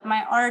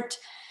my art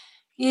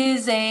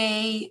is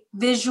a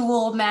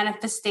visual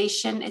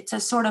manifestation. It's a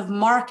sort of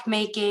mark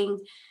making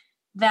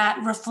that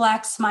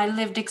reflects my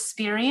lived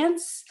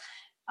experience,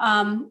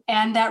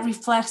 and that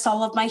reflects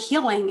all of my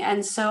healing.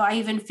 And so I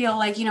even feel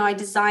like, I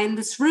designed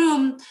this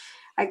room,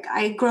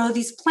 I grow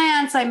these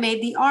plants, I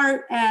made the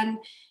art, and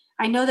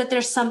I know that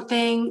there's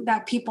something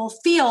that people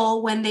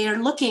feel when they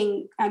are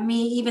looking at me,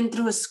 even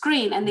through a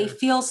screen, and they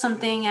feel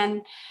something. And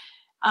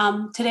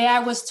today I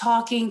was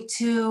talking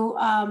to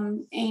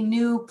a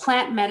new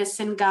plant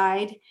medicine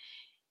guide.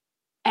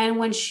 And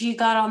when she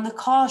got on the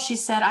call, she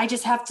said, I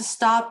just have to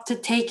stop to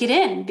take it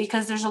in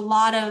because there's a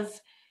lot of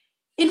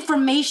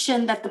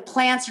information that the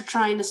plants are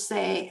trying to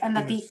say and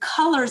that the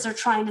colors are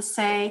trying to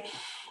say.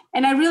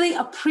 And I really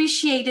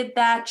appreciated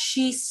that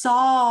she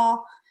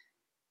saw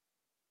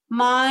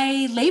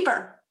my labor,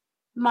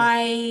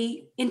 my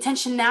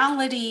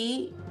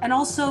intentionality, and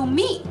also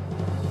me.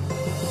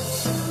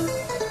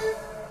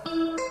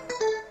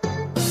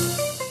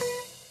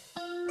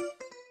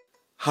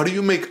 How do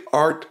you make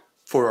art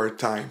for our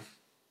time?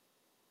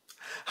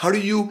 How do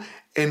you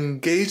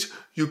engage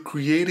your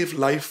creative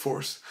life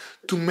force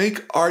to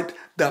make art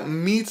that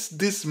meets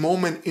this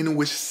moment in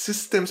which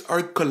systems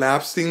are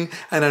collapsing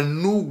and a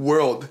new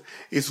world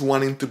is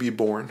wanting to be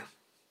born?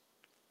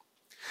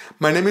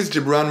 My name is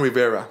Gibran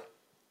Rivera.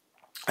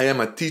 I am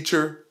a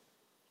teacher,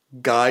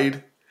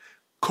 guide,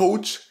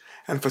 coach,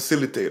 and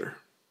facilitator.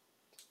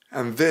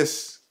 And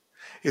this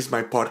is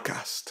my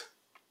podcast.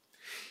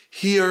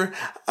 Here,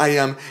 I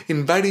am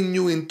inviting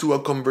you into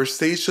a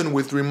conversation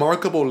with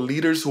remarkable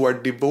leaders who are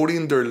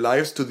devoting their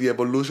lives to the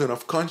evolution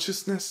of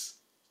consciousness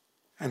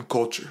and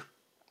culture.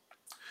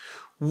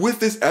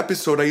 With this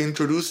episode, I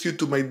introduce you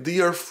to my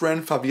dear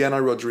friend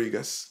Fabiana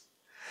Rodriguez.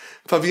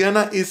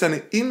 Fabiana is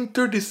an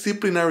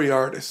interdisciplinary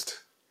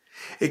artist,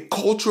 a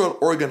cultural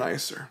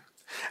organizer,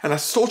 and a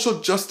social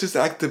justice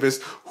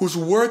activist whose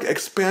work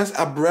expands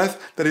a breadth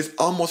that is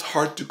almost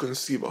hard to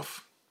conceive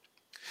of.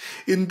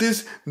 In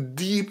this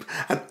deep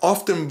and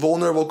often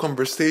vulnerable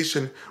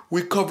conversation,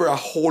 we cover a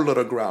whole lot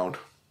of ground.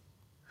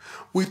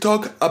 We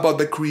talk about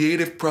the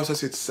creative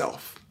process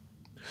itself.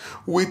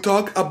 We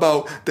talk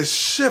about the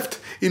shift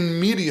in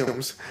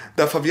mediums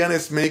that Fabiana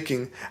is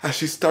making as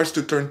she starts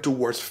to turn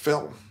towards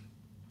film.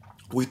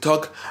 We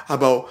talk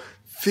about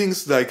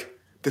things like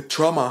the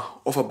trauma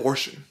of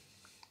abortion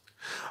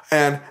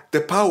and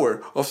the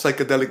power of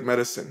psychedelic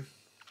medicine.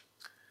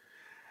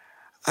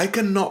 I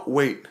cannot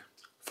wait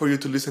for you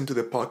to listen to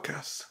the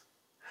podcast,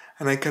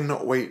 and I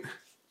cannot wait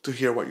to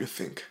hear what you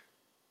think.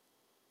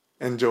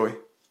 Enjoy.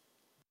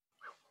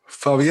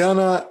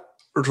 Fabiana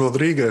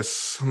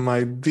Rodriguez,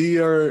 my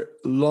dear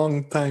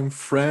longtime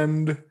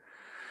friend,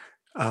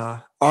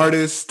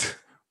 artist,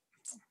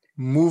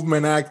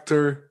 movement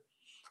actor,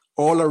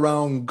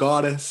 all-around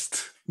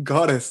goddess,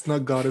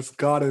 not goddess,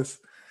 goddess.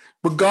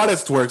 But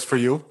goddess works for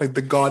you, like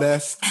the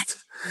goddess.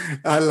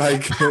 I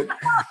like it.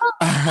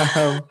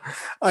 I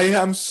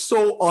am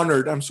so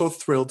honored. I'm so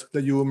thrilled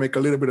that you will make a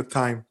little bit of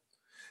time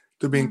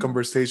to be in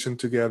conversation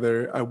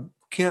together. I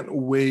can't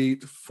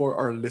wait for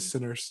our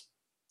listeners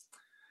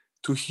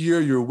to hear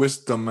your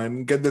wisdom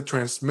and get the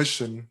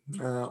transmission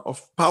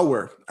of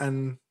power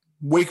and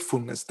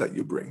wakefulness that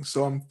you bring.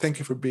 So thank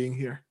you for being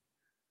here.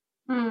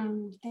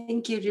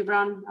 Thank you,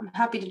 Gibran. I'm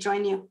happy to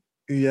join you.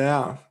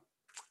 Yeah.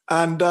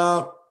 And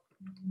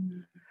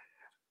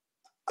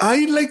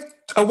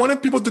I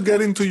wanted people to get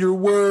into your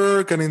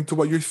work and into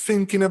what you're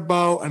thinking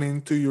about and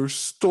into your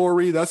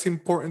story. That's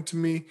important to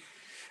me.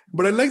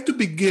 But I'd like to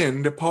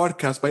begin the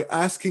podcast by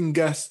asking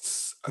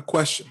guests a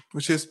question,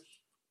 which is,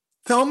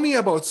 tell me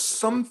about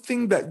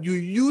something that you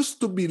used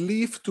to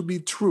believe to be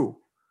true,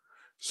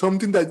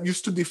 something that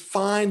used to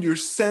define your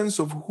sense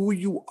of who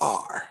you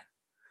are,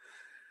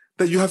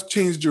 that you have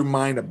changed your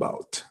mind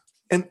about.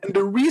 And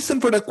the reason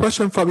for that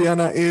question,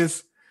 Fabiana,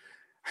 is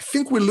I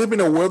think we live in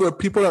a world where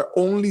people are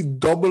only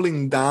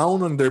doubling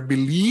down on their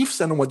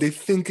beliefs and what they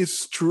think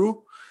is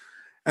true.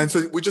 And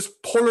so we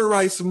just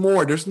polarize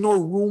more. There's no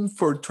room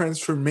for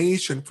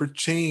transformation, for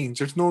change.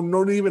 There's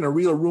not even a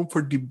real room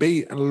for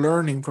debate and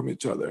learning from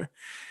each other.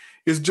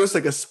 It's just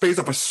like a space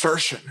of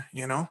assertion,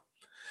 And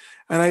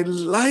I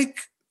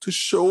like to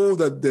show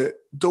that the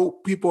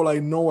dope people I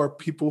know are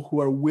people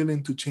who are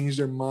willing to change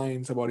their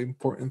minds about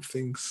important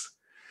things.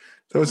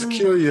 So I was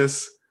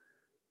curious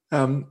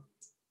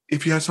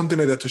if you have something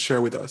like that to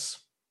share with us.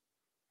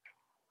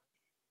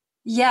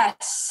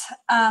 Yes.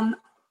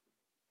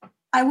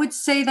 I would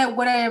say that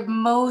what I have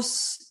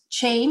most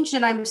changed,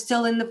 and I'm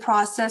still in the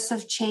process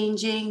of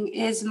changing,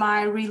 is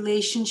my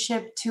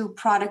relationship to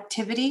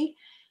productivity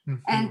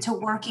and to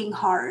working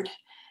hard.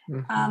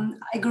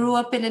 I grew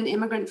up in an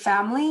immigrant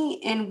family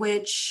in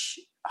which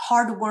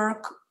hard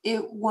work,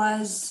 it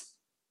was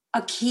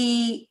a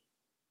key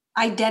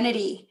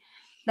identity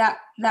that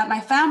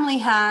my family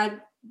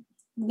had.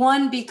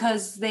 One,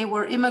 because they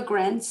were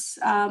immigrants.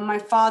 My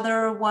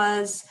father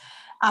was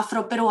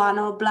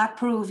Afro-Peruano, Black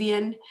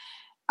Peruvian.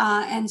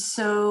 And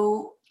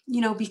so,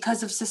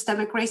 because of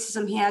systemic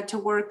racism, he had to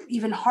work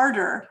even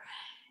harder.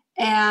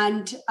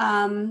 And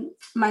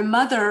my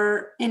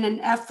mother, in an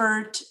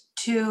effort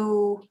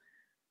to,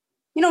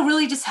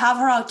 really just have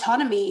her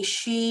autonomy,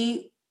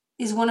 she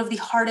is one of the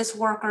hardest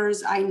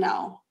workers I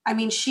know. I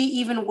mean, she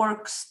even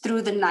works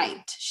through the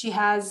night. She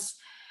has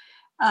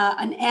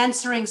an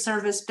answering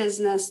service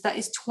business that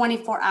is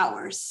 24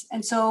 hours.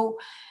 And so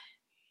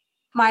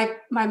my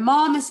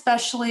mom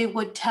especially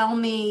would tell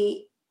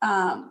me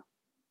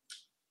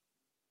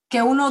que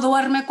uno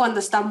duerme cuando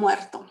está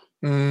muerto,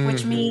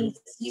 which means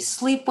you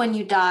sleep when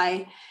you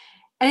die.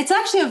 And it's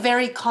actually a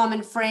very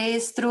common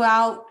phrase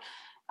throughout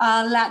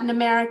Latin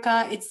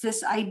America. It's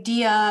this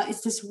idea,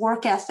 it's this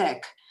work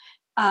ethic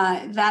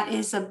that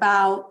is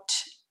about,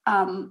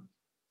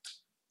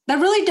 that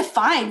really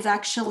defines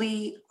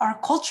actually our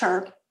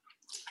culture.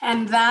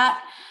 And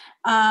that,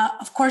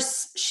 of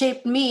course,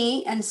 shaped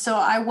me. And so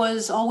I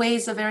was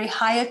always a very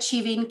high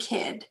achieving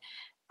kid.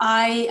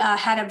 I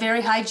had a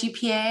very high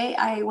GPA.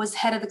 I was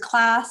head of the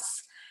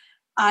class.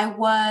 I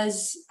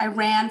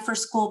ran for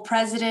school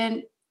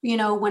president,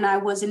 when I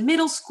was in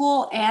middle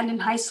school and in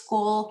high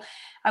school.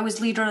 I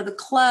was leader of the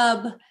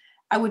club.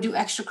 I would do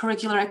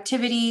extracurricular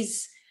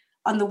activities.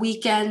 On the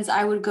weekends,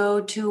 I would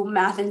go to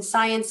math and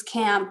science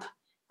camp.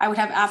 I would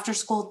have after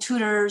school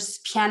tutors,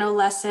 piano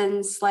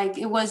lessons. Like,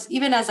 it was,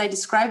 even as I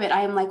describe it,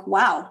 I am like,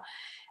 wow.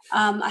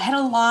 I had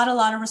a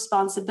lot of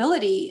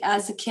responsibility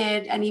as a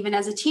kid and even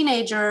as a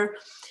teenager,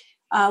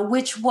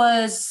 which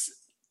was,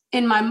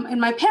 in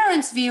my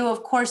parents' view,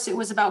 of course, it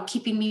was about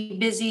keeping me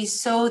busy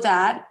so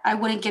that I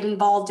wouldn't get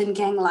involved in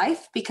gang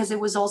life, because it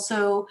was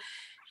also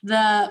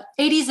the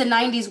 80s and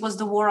 90s was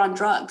the war on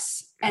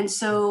drugs. And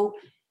so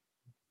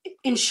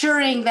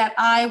ensuring that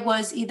I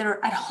was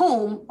either at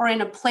home or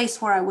in a place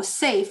where I was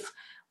safe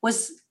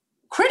was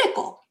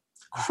critical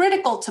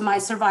to my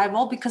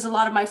survival, because a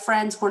lot of my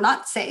friends were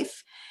not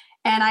safe.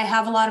 And I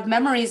have a lot of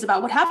memories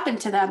about what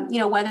happened to them,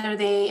 whether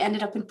they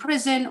ended up in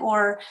prison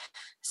or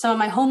some of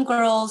my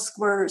homegirls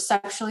were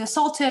sexually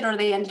assaulted or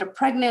they ended up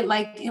pregnant.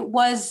 Like, it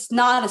was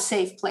not a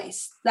safe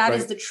place. That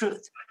is the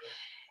truth.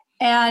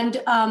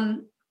 And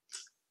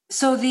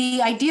so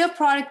the idea of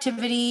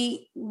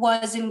productivity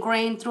was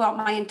ingrained throughout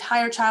my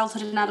entire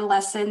childhood and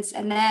adolescence.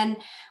 And then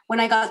when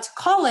I got to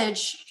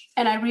college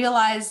and I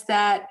realized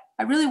that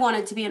I really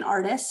wanted to be an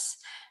artist,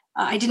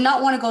 I did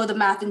not want to go the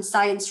math and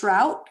science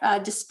route,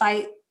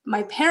 despite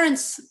my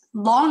parents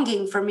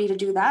longing for me to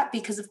do that,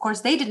 because of course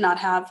they did not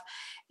have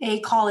a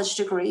college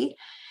degree.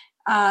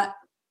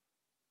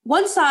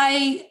 Once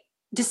I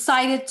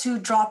decided to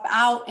drop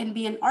out and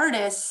be an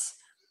artist,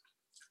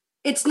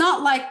 it's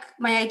not like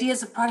my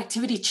ideas of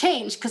productivity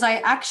changed, because I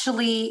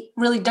actually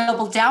really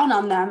doubled down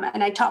on them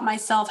and I taught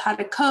myself how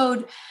to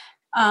code.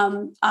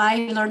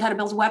 I learned how to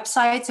build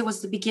websites. It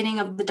was the beginning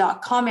of the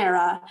 .com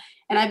era,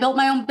 and I built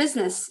my own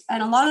business.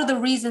 And a lot of the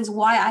reasons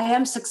why I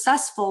am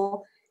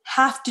successful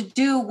have to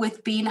do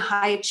with being a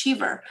high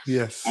achiever.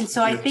 Yes. And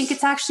so I think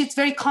it's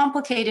very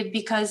complicated,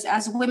 because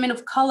as women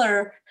of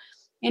color,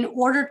 in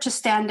order to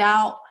stand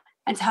out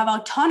and to have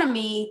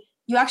autonomy,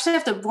 you actually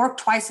have to work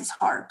twice as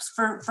hard.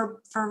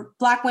 For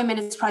Black women,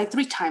 it's probably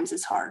 3 times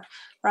as hard,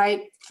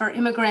 right? For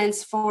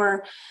immigrants,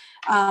 for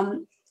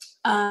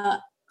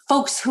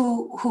folks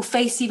who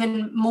face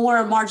even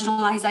more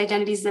marginalized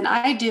identities than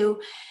I do.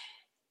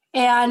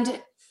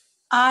 And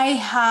I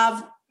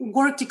have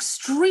worked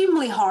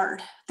extremely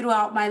hard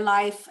throughout my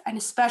life, and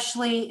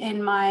especially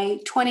in my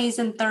 20s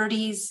and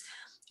 30s.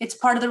 It's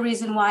part of the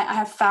reason why I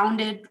have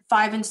founded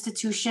 5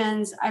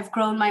 institutions. I've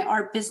grown my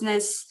art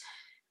business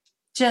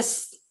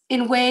just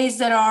in ways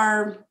that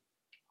are,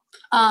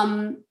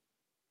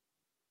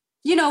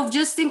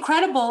 just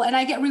incredible. And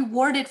I get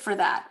rewarded for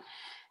that.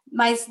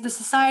 The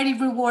society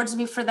rewards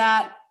me for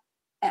that.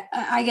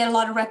 I get a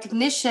lot of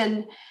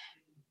recognition,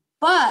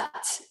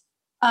 but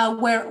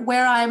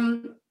where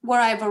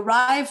I've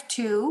arrived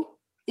to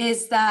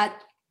is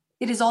that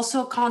it is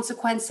also a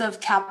consequence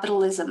of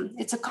capitalism.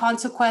 It's a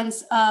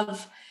consequence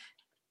of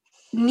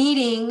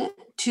needing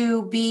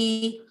to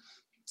be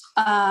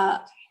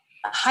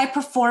high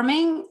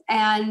performing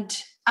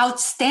and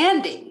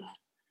outstanding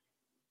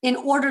in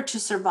order to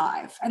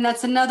survive. And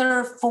that's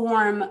another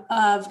form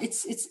of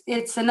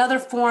it's another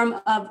form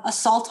of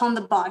assault on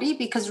the body,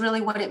 because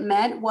really what it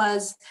meant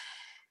was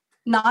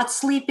not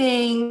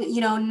sleeping,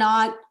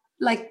 not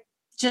like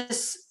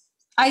just,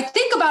 I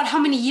think about how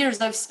many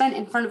years I've spent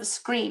in front of a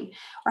screen,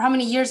 or how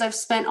many years I've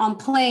spent on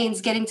planes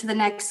getting to the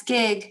next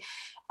gig,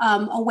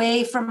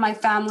 away from my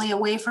family,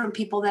 away from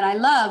people that I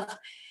love.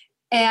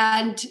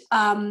 And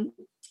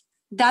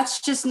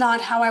that's just not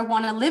how I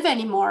want to live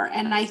anymore.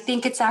 And I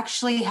think it's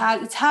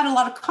had a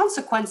lot of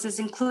consequences,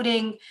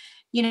 including,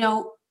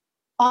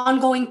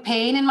 ongoing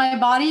pain in my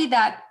body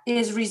that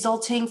is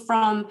resulting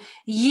from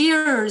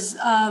years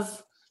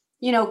of,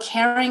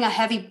 carrying a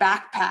heavy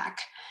backpack,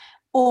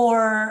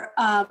 or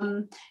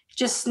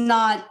just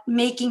not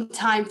making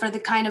time for the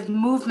kind of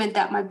movement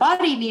that my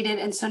body needed.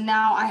 And so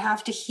now I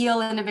have to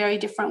heal in a very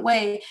different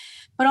way,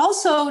 but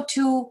also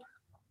to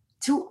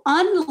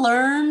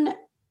unlearn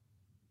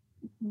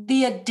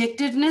the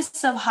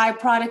addictiveness of high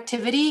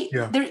productivity,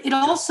 Yeah.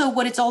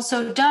 what it's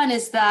also done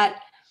is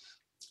that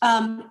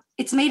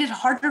it's made it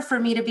harder for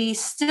me to be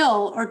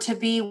still or to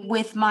be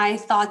with my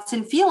thoughts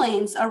and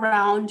feelings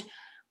around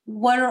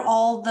what are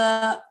all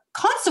the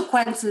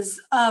consequences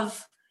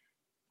of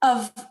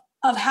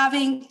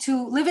having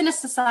to live in a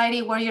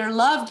society where you're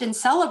loved and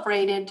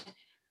celebrated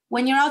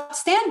when you're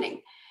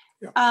outstanding,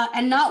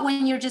 and not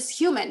when you're just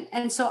human.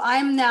 And so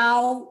I'm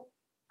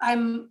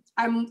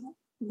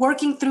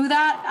working through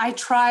that.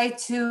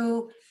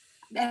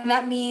 And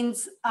that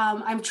means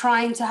I'm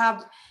trying to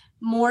have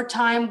more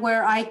time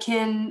where I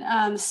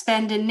can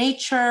spend in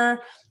nature,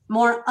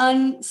 more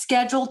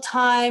unscheduled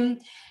time,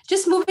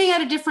 just moving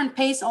at a different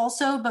pace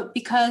also. But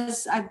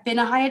because I've been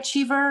a high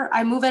achiever,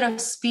 I move at a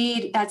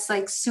speed that's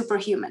like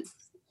superhuman.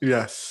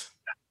 Yes.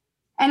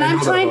 And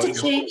I'm trying to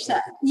change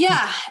that.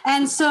 Yeah.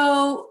 And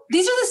so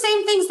these are the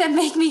same things that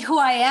make me who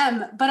I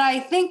am. But I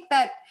think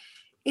that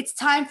it's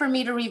time for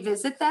me to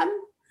revisit them.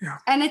 Yeah.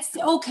 And it's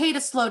okay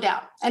to slow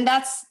down. And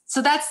that's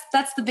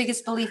the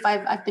biggest belief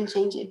I've been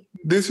changing.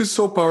 This is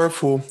so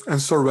powerful and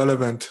so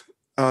relevant.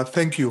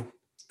 Thank you.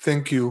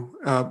 Thank you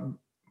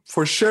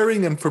for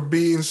sharing and for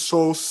being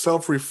so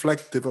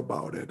self-reflective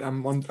about it.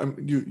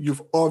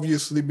 You've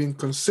obviously been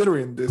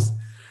considering this,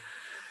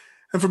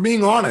 and for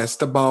being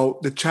honest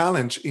about the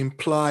challenge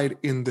implied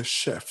in the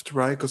shift,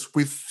 right? Because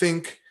we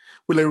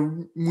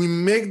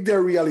make the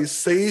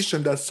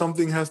realization that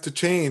something has to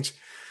change,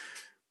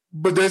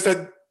 but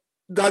that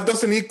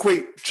doesn't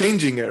equate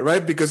changing it,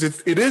 right? Because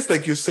it is,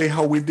 like you say,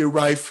 how we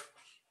derive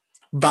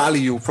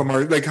value from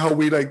how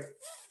we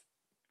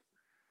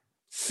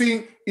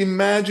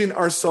imagine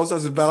ourselves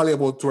as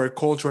valuable to our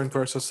culture and to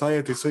our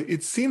society. So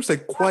it seems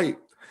like quite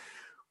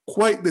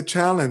the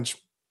challenge.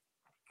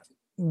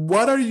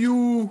 What are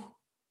you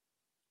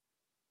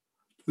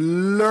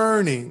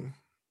learning?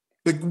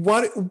 Like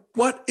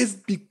what is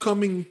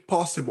becoming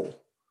possible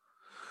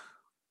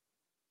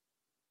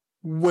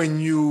when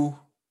you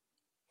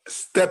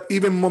step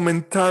even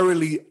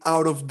momentarily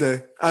out of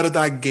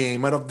that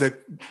game, out of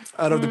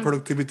the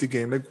productivity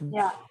game? Like,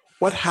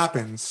 what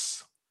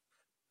happens?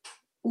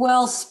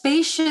 Well,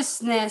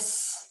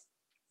 spaciousness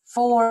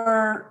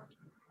for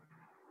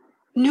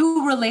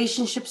new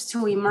relationships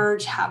to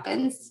emerge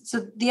happens.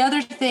 So the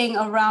other thing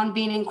around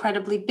being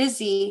incredibly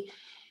busy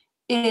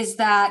is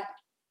that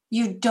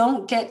you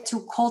don't get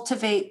to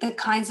cultivate the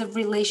kinds of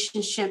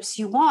relationships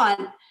you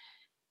want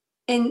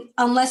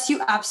unless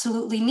you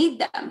absolutely need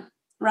them,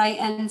 right?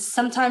 And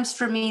sometimes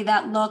for me,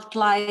 that looked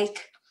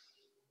like,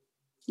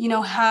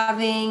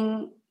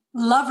 having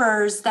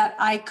lovers that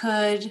I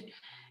could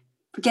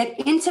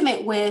get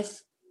intimate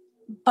with,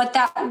 but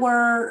that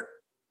were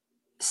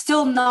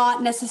still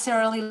not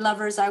necessarily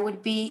lovers I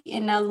would be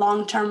in a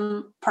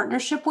long-term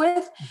partnership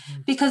with,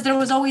 because there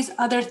was always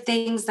other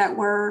things that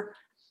were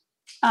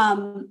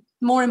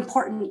more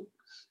important.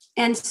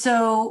 And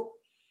so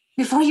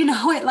before you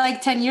know it,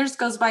 like 10 years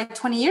goes by,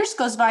 20 years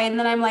goes by, and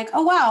then I'm like,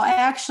 oh, wow, I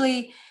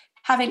actually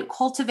haven't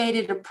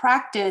cultivated a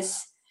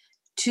practice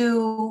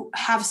to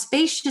have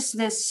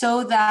spaciousness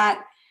so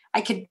that I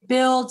could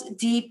build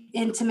deep,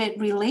 intimate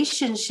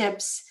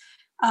relationships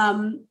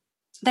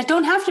that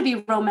don't have to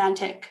be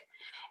romantic.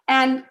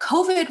 And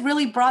COVID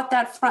really brought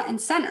that front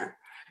and center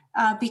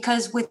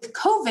because with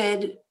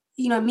COVID,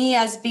 me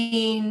as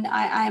being,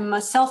 I'm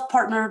a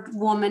self-partnered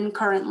woman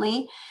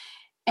currently.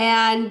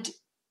 And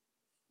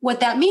what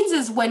that means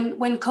is when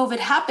COVID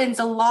happens,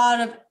 a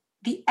lot of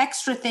the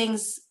extra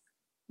things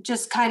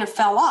just kind of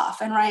fell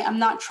off. And I'm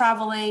not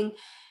traveling,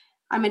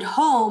 I'm at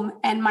home,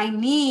 and my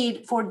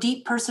need for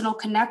deep personal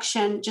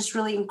connection just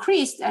really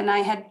increased. And I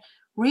had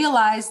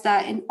realized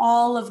that in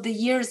all of the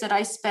years that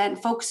I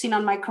spent focusing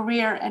on my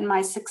career and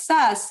my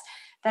success,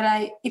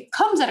 that it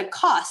comes at a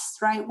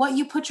cost, right? What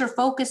you put your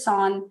focus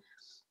on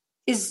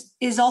is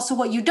also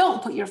what you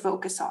don't put your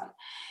focus on.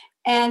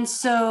 And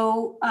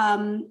so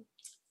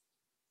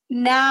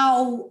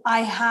now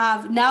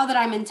that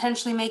I'm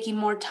intentionally making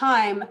more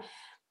time,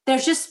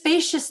 there's just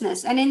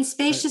spaciousness. And in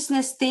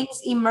spaciousness,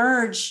 things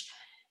emerge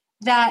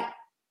that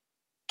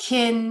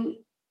can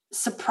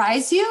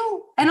surprise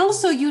you. And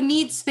also you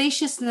need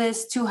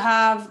spaciousness to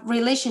have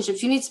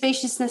relationships. You need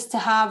spaciousness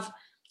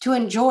to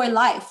enjoy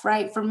life,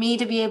 right? For me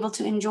to be able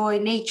to enjoy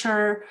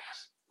nature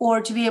or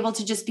to be able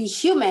to just be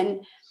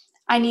human,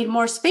 I need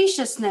more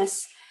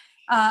spaciousness.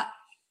 And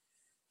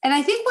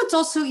I think what's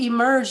also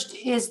emerged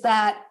is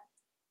that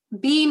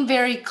being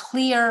very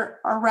clear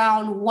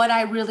around what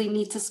I really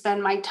need to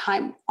spend my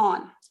time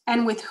on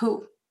and with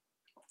who.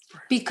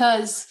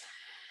 Because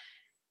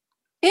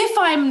if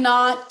I'm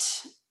not,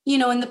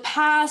 in the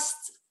past,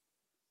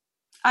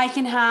 I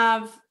can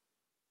have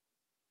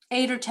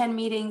 8 or 10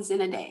 meetings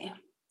in a day,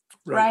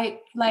 right?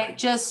 Like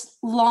just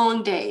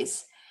long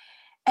days.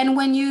 And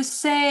when you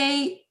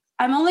say,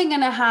 I'm only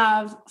going to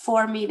have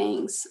 4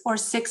 meetings or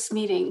 6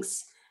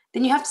 meetings,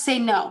 then you have to say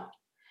no.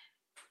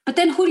 But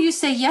then who do you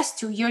say yes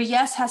to? Your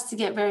yes has to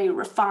get very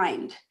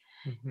refined.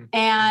 Mm-hmm.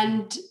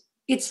 And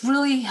it's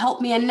really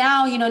helped me. And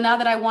now, now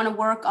that I want to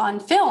work on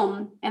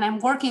film and I'm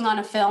working on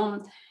a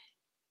film,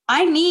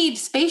 I need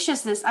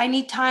spaciousness. I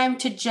need time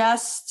to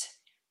just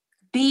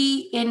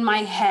be in my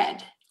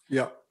head.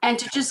 Yeah. And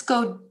to just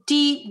go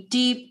deep,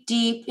 deep,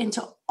 deep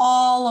into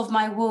all of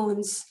my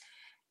wounds.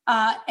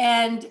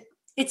 And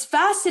it's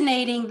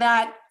fascinating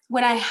that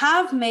when I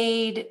have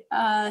made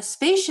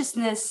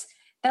spaciousness,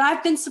 that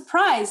I've been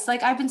surprised.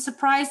 Like I've been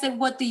surprised at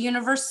what the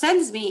universe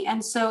sends me.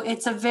 And so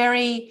it's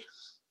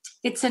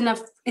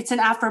an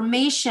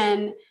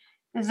affirmation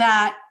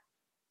that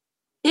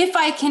if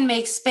I can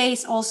make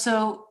space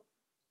also,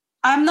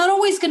 I'm not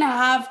always going to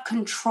have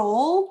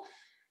control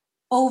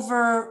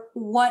over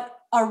what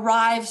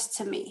arrives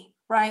to me,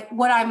 right?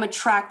 What I'm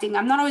attracting.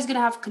 I'm not always going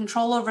to have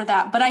control over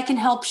that, but I can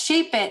help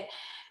shape it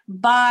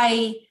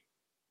by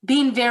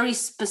being very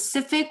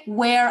specific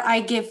where I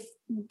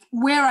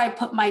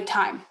put my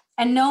time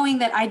and knowing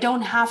that I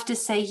don't have to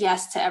say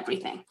yes to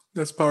everything.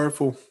 That's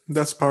powerful.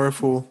 That's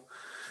powerful.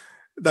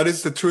 That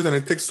is the truth. And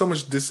it takes so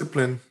much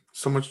discipline,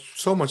 so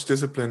much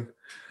discipline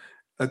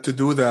to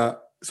do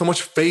that. So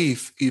much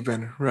faith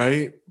even,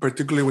 right?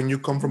 Particularly when you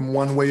come from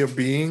one way of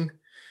being.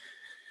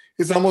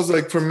 It's almost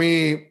like for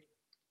me,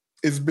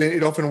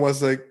 it often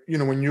was like,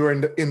 when you're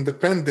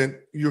independent,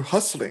 you're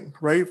hustling,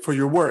 right? For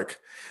your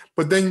work.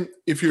 But then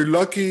if you're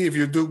lucky, if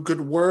you do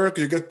good work,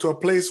 you get to a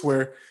place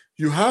where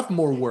you have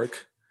more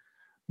work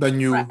than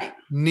you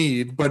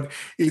need, but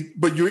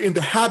you're in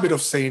the habit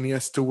of saying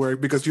yes to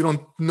work because you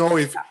don't know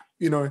if,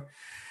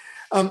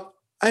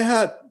 I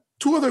had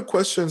two other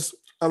questions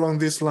along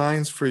these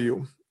lines for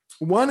you.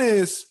 One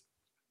is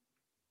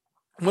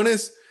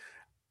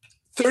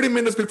 30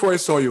 minutes before I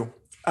saw you,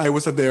 I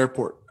was at the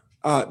airport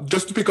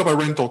just to pick up a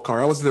rental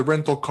car. I was at the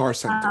rental car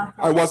center.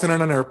 I wasn't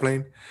on an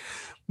airplane,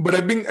 but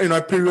I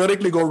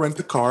periodically go rent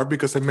a car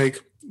because I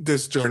make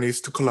these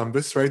journeys to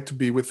Columbus, right? To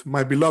be with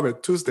my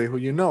beloved Tuesday, who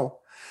you know.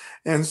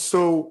 And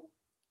so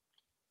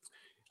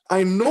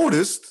I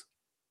noticed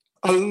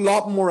a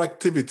lot more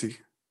activity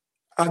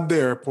at the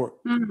airport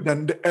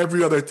than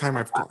every other time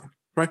I've gone,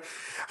 right?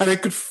 And I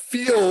could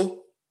feel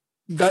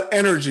that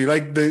energy,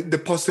 like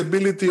the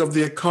possibility of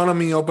the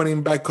economy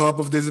opening back up,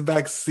 of this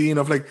vaccine,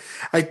 of like,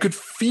 I could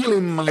feel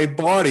in my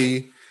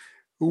body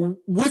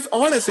with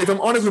honesty, if I'm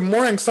honest, with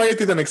more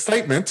anxiety than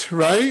excitement,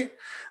 right?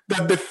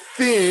 That the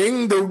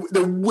thing,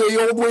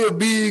 the old way of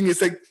being is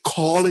like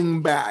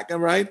calling back,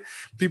 right?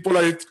 People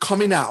are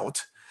coming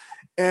out.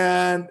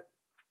 And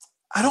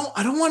I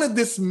don't want to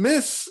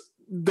dismiss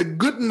the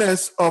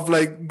goodness of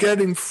like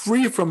getting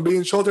free from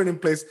being sheltered in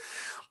place,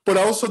 but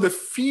also the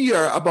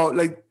fear about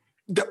like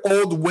the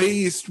old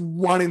ways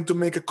wanting to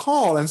make a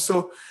call. And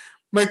so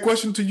my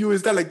question to you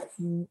is that like,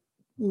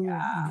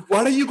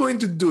 what are you going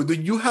to do? Do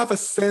you have a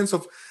sense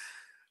of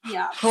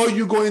how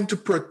you're going to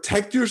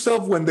protect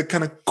yourself when the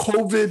kind of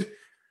COVID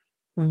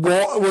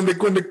when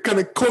the kind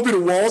of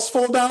COVID walls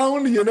fall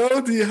down?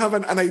 Do you have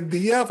an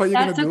idea of how you're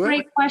going to do it? That's a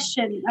great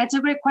question. That's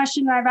a great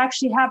question. I've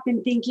actually have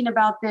been thinking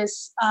about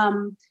this.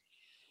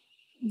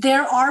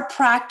 There are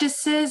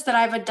practices that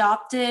I've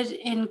adopted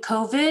in the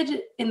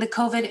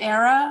COVID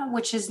era,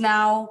 which is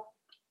now,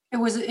 it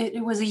was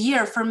a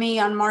year for me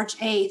on March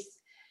 8th,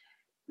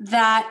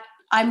 that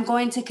I'm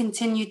going to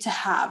continue to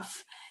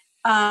have.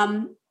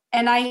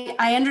 And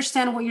I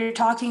understand what you're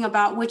talking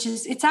about, which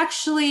is, it's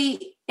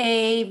actually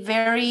a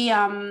very,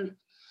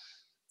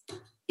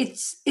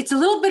 it's a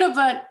little bit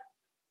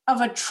of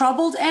a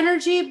troubled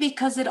energy,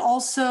 because it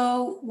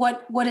also,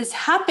 what has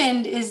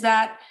happened is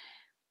that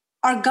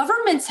our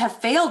governments have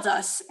failed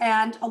us,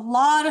 and a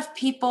lot of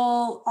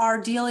people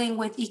are dealing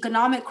with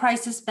economic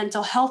crisis,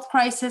 mental health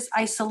crisis,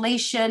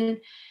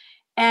 isolation.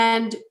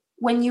 And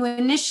when you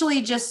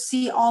initially just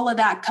see all of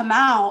that come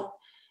out,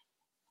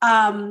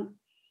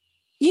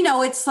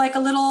 it's like a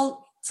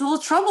little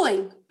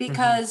troubling,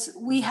 because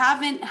we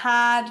haven't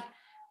had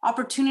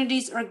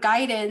opportunities or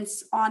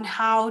guidance on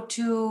how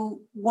to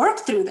work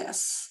through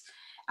this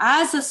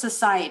as a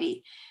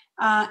society.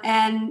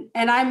 And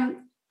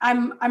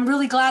I'm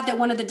really glad that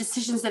one of the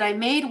decisions that I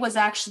made was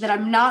actually that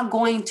I'm not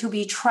going to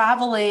be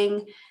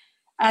traveling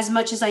as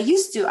much as I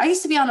used to. I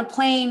used to be on a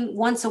plane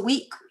once a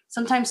week,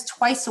 sometimes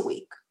twice a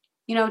week,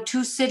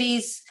 2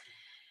 cities.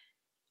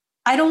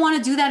 I don't want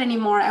to do that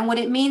anymore. And what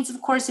it means,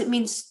 of course, it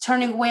means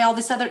turning away all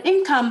this other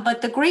income.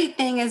 But the great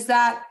thing is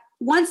that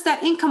once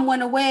that income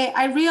went away,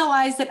 I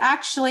realized that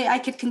actually I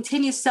could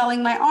continue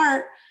selling my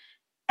art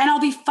and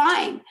I'll be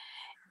fine.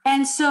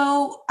 And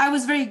so I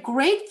was very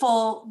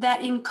grateful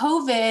that in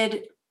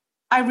COVID,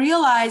 I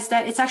realized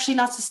that it's actually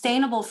not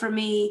sustainable for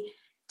me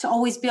to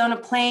always be on a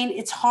plane.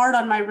 It's hard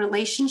on my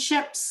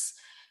relationships.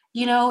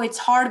 It's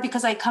hard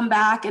because I come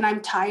back and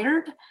I'm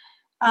tired.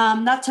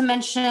 Not to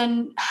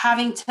mention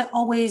having to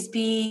always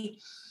be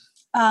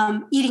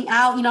eating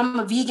out. I'm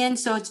a vegan,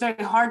 so it's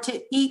very hard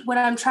to eat when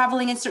I'm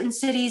traveling in certain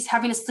cities,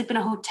 having to sleep in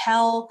a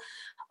hotel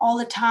all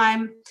the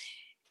time,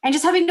 and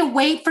just having to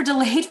wait for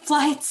delayed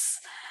flights.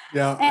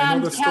 Yeah,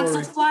 and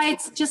cancel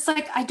flights. Just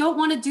like, I don't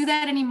want to do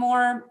that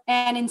anymore.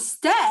 And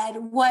instead,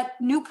 what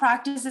new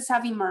practices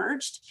have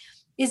emerged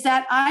is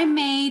that I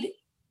made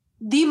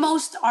the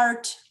most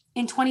art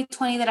in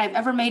 2020 that I've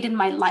ever made in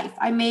my life.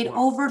 I made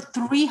over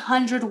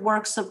 300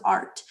 works of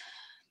art.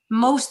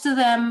 most of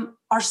them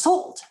are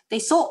sold. They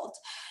sold.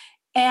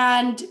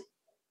 And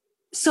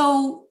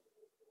so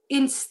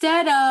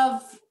instead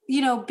of,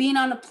 being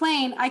on a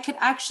plane, I could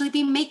actually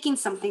be making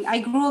something. I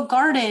grew a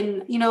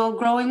garden,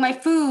 growing my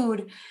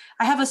food.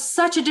 I have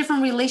such a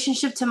different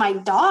relationship to my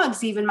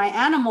dogs, even my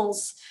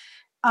animals.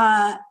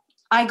 I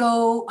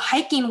go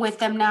hiking with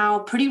them now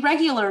pretty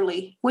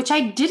regularly, which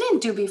I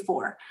didn't do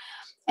before.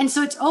 And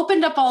so it's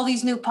opened up all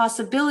these new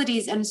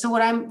possibilities. And so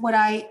what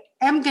I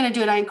am going to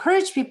do, and I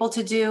encourage people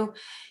to do,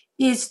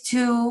 is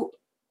to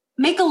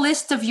make a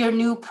list of your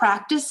new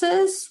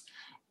practices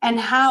and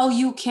how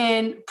you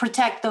can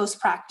protect those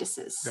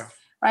practices. Yeah.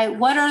 Right?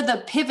 What are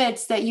the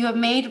pivots that you have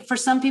made? For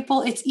some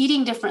people, it's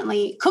eating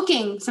differently,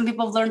 cooking. Some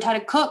people have learned how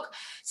to cook.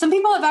 Some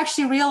people have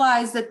actually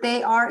realized that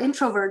they are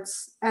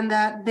introverts and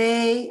that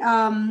they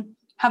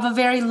have a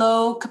very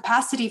low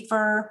capacity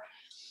for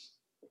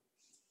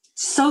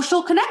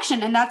social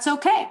connection, and that's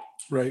okay.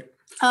 Right.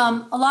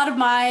 A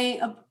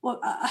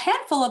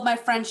handful of my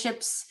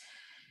friendships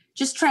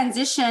just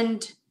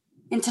transitioned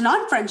into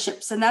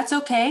non-friendships, and that's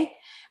okay,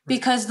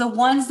 because the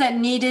ones that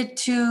needed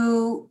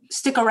to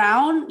stick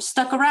around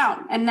stuck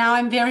around, and now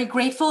I'm very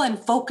grateful and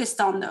focused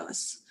on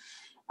those.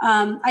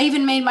 I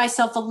even made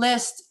myself a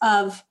list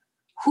of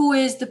who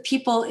is the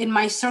people in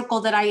my circle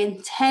that I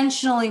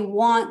intentionally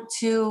want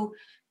to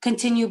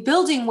continue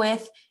building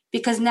with,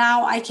 because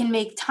now I can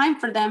make time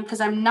for them,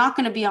 because I'm not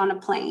going to be on a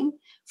plane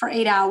for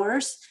 8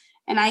 hours,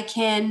 and I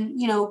can,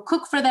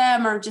 cook for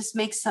them or just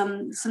make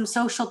some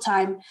social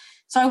time.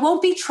 So I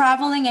won't be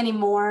traveling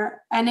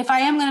anymore. And if I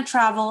am going to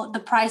travel, the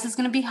price is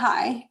going to be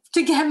high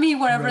to get me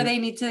wherever they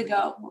need to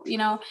go,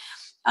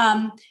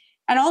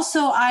 and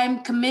also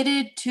I'm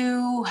committed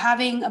to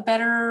having a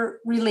better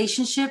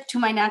relationship to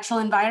my natural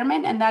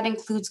environment. And that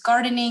includes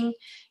gardening,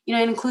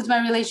 it includes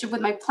my relationship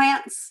with my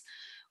plants,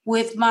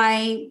 with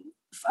my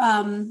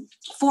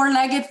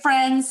four-legged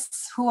friends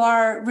who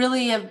are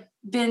really have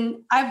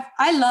been,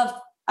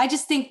 I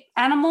just think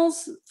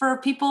animals, for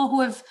people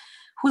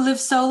who live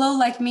solo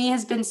like me,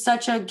 has been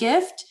such a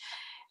gift.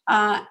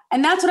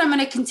 And that's what I'm going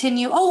to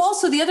continue. Oh,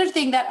 also the other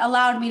thing that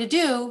allowed me to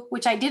do,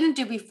 which I didn't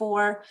do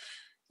before,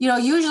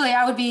 usually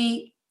I would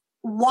be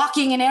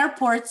walking in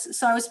airports.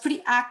 So I was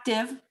pretty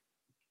active.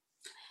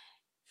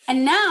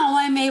 And now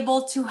I'm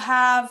able to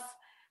have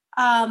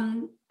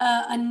an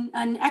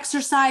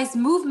exercise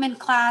movement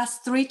class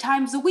 3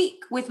 times a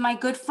week with my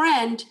good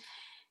friend.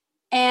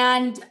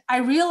 And I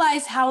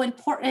realize how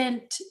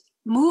important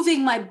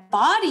moving my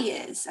body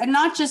is, and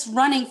not just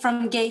running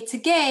from gate to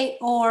gate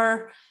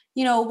or,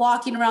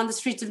 walking around the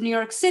streets of New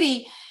York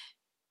City,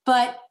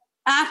 but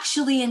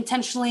actually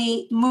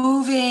intentionally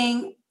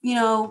moving,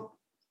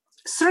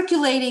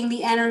 circulating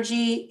the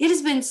energy. It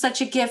has been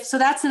such a gift. So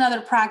that's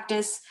another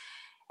practice.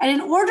 And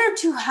in order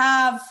to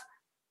have,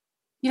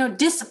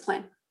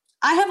 discipline,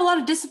 I have a lot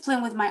of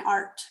discipline with my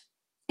art.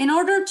 In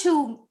order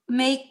to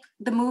make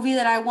the movie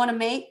that I want to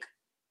make,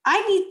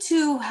 I need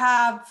to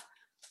have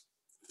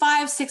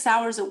 5-6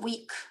 hours a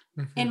week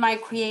in my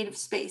creative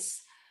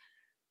space.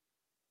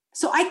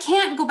 So I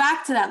can't go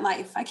back to that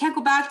life. I can't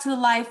go back to the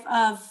life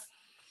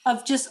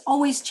of just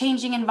always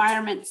changing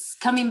environments,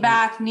 coming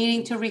back,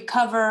 needing to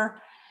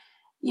recover.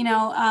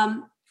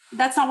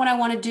 That's not what I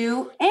want to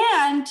do.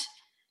 And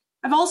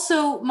I've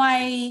also,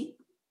 my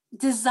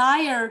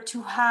desire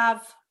to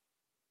have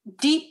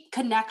deep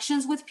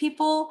connections with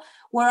people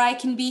where I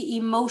can be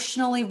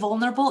emotionally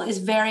vulnerable is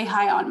very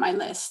high on my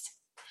list.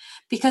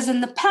 Because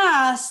in the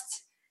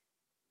past,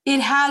 it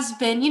has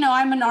been,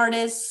 I'm an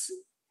artist,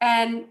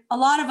 and a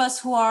lot of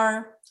us who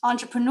are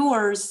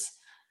entrepreneurs,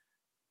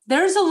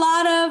 there's a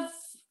lot of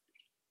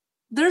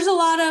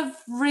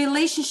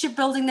relationship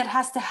building that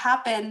has to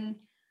happen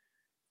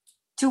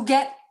to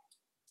get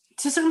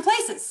to certain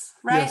places,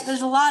 right? Yes.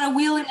 There's a lot of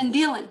wheeling and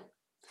dealing.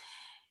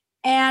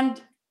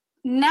 And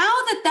now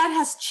that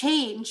has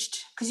changed,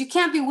 because you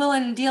can't be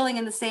willing and dealing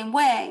in the same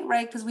way,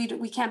 right? Because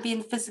we can't be in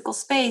the physical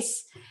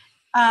space.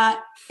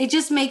 It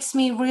just makes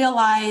me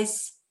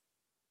realize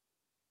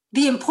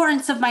the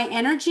importance of my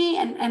energy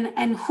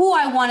and who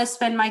I want to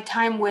spend my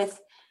time with.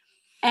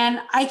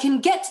 And I can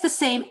get to the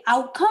same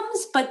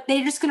outcomes, but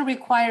they're just going to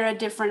require a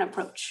different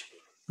approach.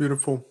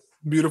 Beautiful.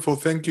 Beautiful.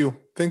 Thank you.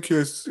 Thank you.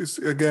 It's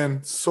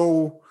again,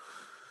 so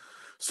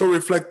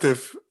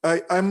reflective.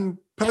 I'm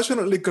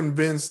passionately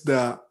convinced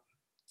that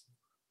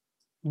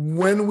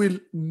when we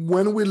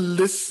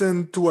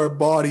listen to our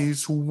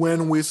bodies,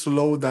 when we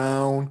slow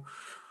down,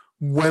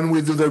 when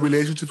we do the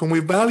relationships, when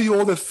we value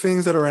all the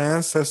things that our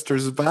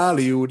ancestors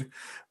valued,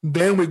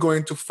 then we're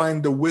going to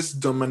find the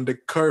wisdom and the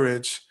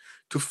courage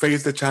to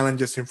face the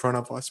challenges in front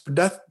of us. But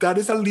that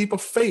is a leap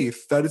of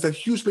faith. That is a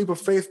huge leap of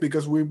faith,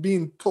 because we're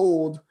being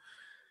told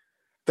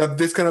that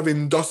this kind of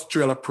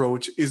industrial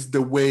approach is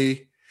the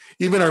way.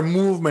 Even our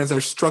movements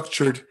are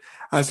structured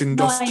as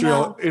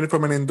industrial,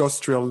 from an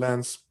industrial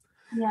lens.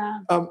 Yeah.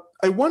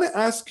 I want to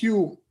ask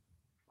you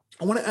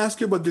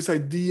about this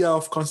idea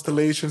of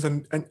constellations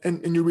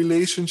and your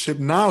relationship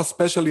now,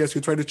 especially as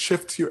you try to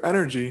shift your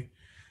energy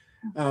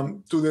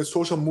to the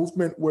social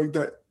movement work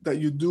that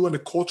you do and the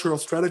cultural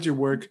strategy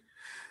work.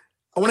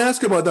 I want to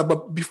ask you about that,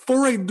 but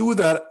before I do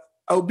that,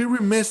 I would be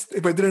remiss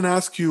if I didn't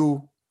ask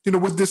you,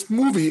 with this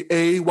movie,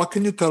 A, what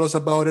can you tell us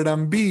about it?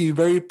 And B,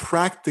 very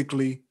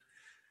practically,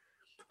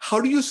 how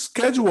do you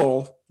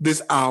schedule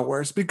these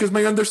hours? Because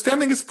my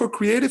understanding is for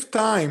creative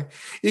time,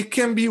 it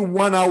can be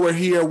 1 hour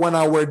here, 1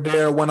 hour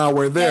there, 1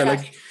 hour there. Yeah.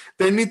 Like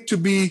they need to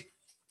be.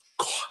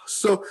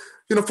 So,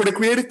 for the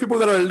creative people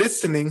that are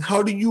listening,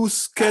 how do you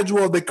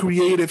schedule the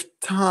creative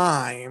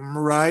time,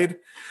 right?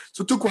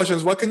 So 2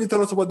 questions. What can you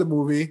tell us about the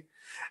movie?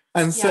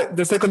 And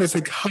the second is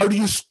like, how do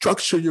you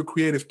structure your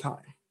creative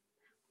time?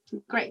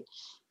 Great.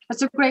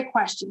 That's a great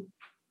question.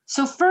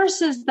 So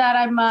first is that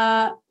I'm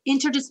a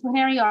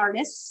interdisciplinary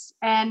artist,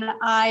 and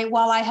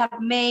while I have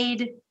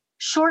made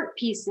short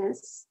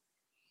pieces,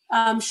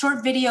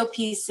 short video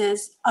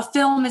pieces, a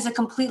film is a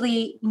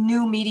completely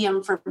new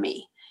medium for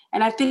me.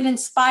 And I've been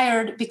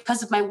inspired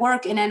because of my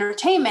work in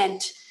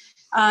entertainment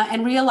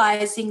and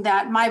realizing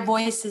that my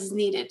voice is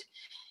needed.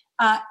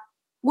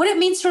 What it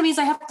means for me is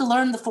I have to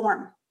learn the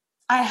form.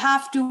 I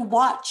have to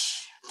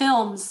watch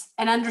films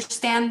and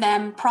understand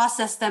them,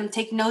 process them,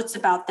 take notes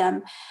about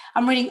them.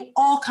 I'm reading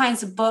all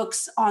kinds of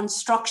books on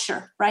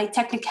structure, right?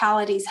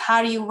 Technicalities.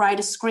 How do you write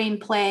a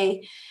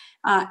screenplay?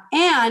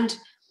 And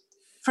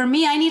for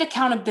me, I need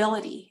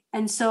accountability.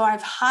 And so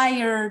I've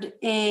hired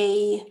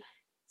a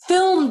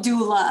film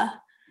doula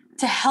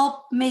to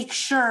help make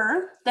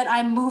sure that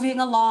I'm moving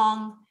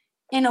along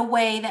in a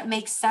way that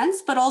makes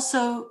sense, but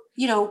also,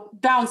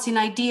 bouncing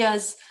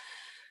ideas.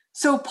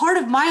 So part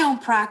of my own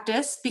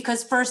practice,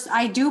 because first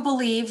I do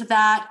believe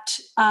that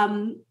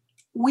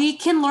we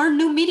can learn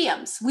new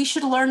mediums. We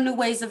should learn new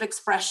ways of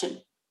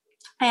expression.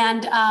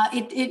 And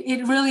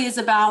it really is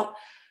about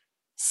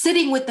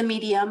sitting with the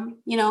medium,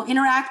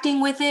 interacting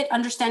with it,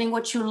 understanding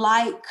what you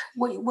like.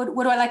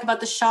 What do I like about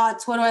the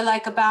shots? What do I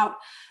like about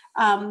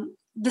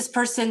this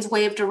person's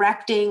way of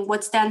directing?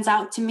 What stands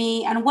out to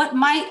me? And what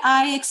might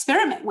I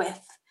experiment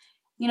with?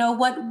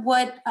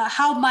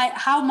 How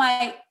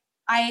might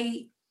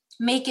I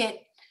make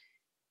it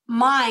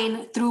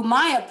mine through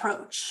my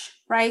approach,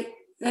 right?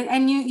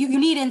 And you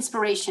need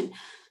inspiration.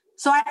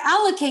 So I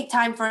allocate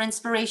time for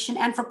inspiration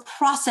and for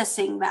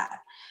processing that.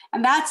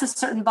 And that's a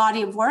certain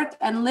body of work.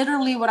 And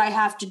literally what I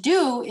have to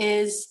do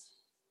is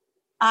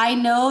I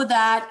know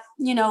that,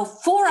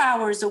 4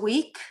 hours a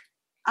week,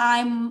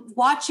 I'm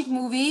watching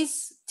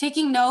movies,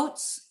 taking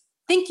notes,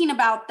 thinking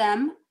about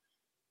them,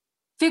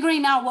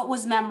 figuring out what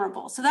was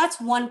memorable. So that's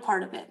one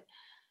part of it.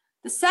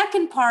 The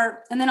second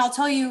part, and then I'll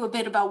tell you a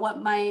bit about what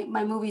my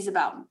movie's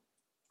about.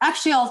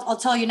 Actually, I'll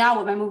tell you now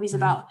what my movie's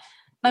about.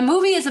 My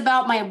movie is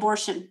about my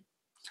abortion.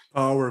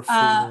 Powerful.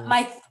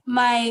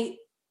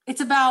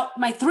 It's about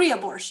my 3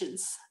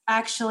 abortions,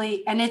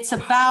 actually. And it's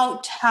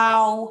about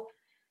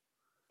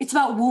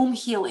womb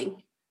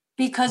healing,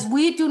 because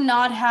we do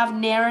not have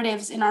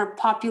narratives in our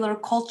popular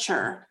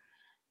culture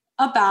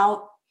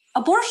about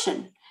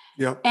abortion.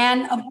 Yep.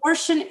 And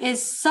abortion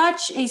is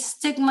such a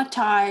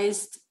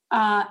stigmatized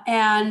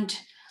and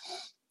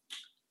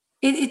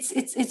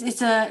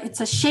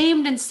it's a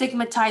shamed and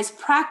stigmatized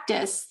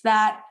practice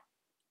that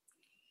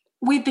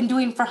we've been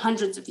doing for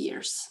hundreds of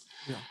years.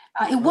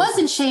 Yeah. It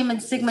wasn't shamed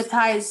and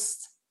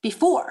stigmatized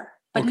before,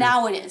 but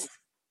now it is.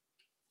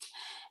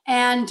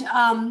 And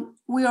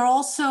we are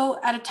also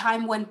at a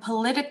time when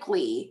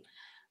politically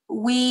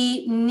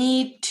we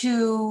need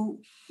to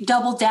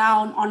double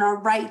down on our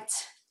right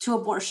to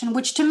abortion,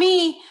 which to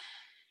me,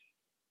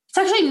 it's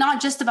actually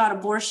not just about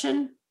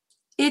abortion.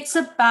 It's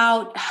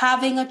about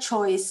having a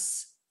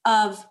choice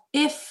of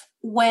if,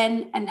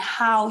 when, and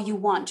how you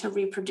want to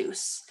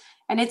reproduce.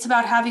 And it's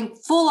about having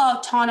full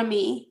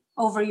autonomy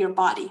over your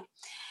body.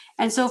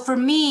 And so for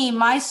me,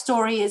 my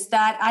story is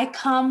that I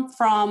come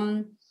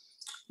from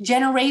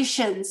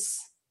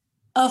generations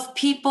of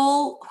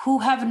people who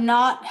have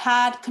not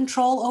had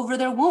control over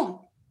their womb.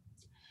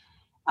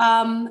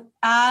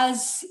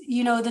 As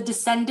the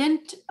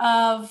descendant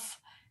of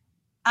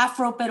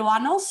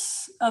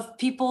Afro-Peruanos, of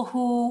people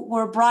who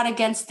were brought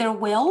against their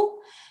will.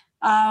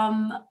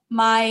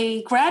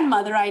 My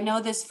grandmother, I know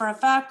this for a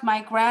fact,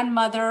 my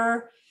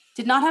grandmother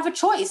did not have a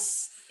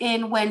choice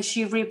in when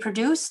she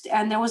reproduced,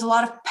 and there was a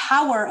lot of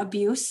power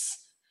abuse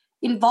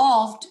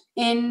involved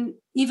in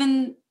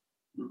even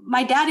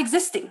my dad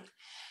existing,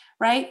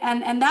 right?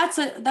 And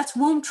that's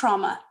womb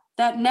trauma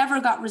that never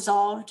got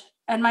resolved.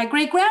 And my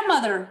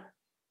great-grandmother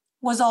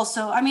was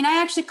also, I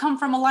actually come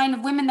from a line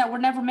of women that were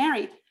never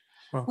married.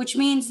 Wow. Which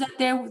means that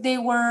they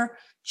were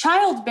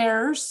child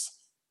bearers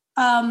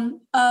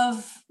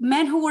of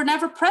men who were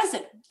never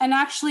present, and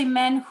actually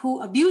men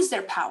who abused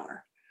their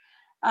power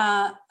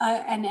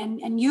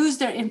and used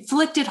their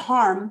inflicted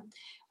harm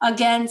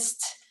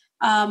against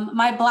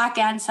my Black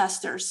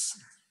ancestors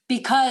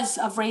because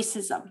of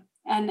racism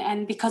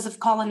and because of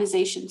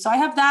colonization. So I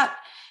have that.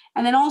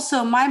 And then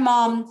also my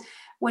mom,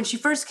 when she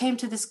first came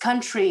to this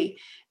country,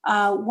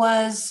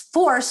 was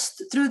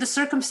forced through the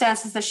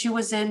circumstances that she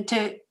was in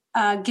to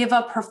give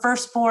up her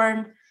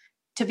firstborn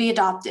to be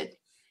adopted.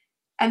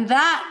 And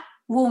that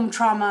womb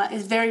trauma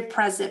is very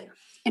present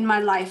in my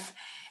life.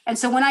 And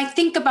so when I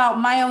think about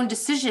my own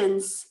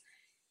decisions,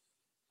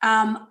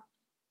 um,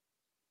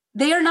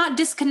 they are not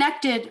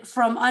disconnected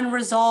from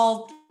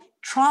unresolved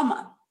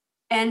trauma.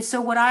 And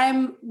so what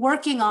I'm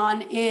working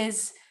on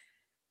is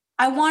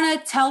I want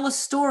to tell a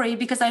story,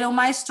 because I know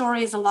my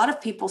story is a lot of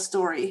people's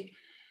story,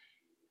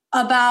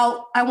 I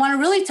want to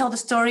really tell the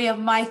story of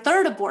my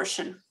third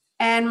abortion.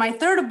 And my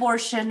third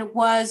abortion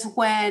was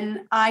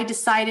when I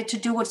decided to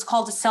do what's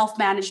called a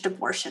self-managed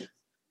abortion.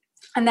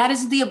 And that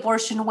is the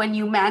abortion when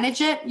you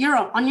manage it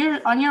on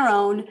your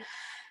own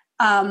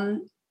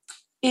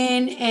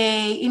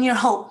in your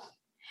home.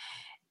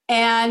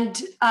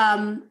 And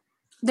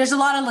there's a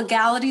lot of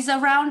legalities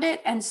around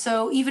it. And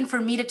so even for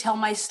me to tell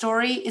my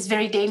story is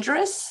very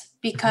dangerous,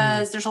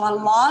 because there's a lot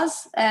of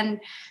laws.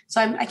 And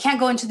so I can't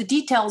go into the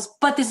details,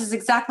 but this is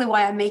exactly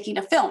why I'm making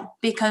a film,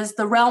 because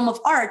the realm of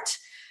art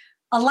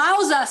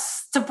allows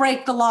us to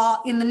break the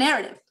law in the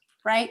narrative,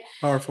 right?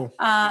 Powerful.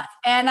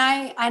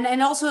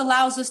 And also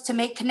allows us to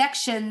make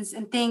connections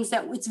and things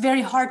that it's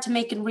very hard to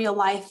make in real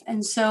life.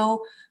 And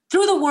so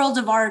through the world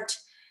of art,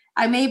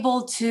 I'm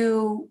able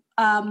to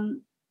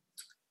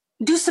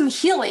do some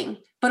healing,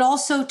 but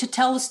also to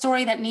tell a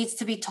story that needs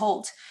to be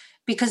told,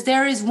 because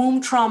there is womb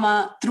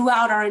trauma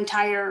throughout our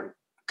entire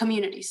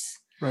communities.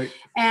 Right.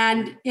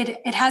 And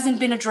it hasn't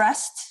been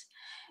addressed.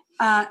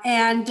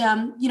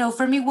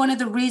 For me, one of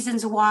the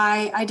reasons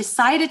why I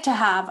decided to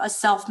have a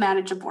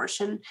self-managed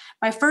abortion,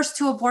 my first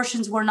two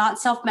abortions were not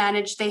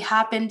self-managed. They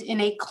happened in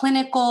a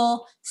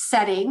clinical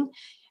setting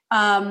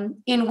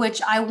in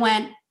which I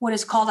went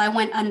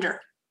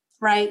under,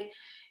 right?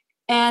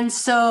 And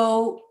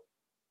so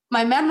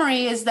my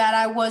memory is that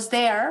I was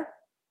there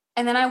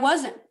and then I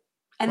wasn't,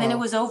 and then it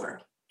was over.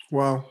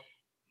 Wow.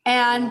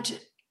 And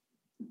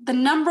the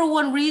number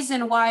one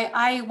reason why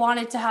I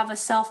wanted to have a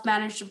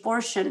self-managed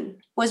abortion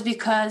was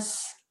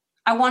because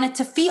I wanted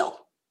to feel.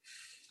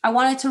 I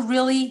wanted to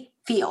really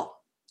feel.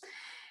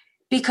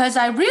 Because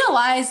I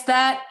realized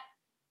that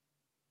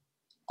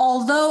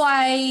although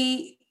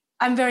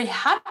I'm very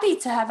happy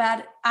to have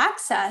had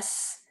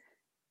access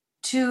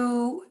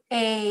to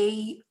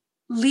a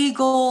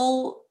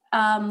legal,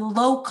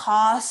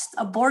 low-cost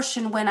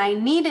abortion when I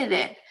needed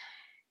it,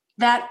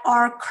 that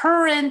our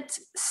current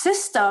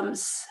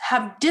systems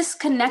have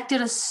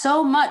disconnected us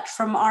so much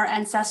from our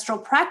ancestral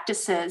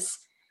practices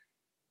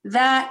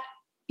that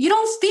you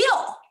don't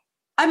feel.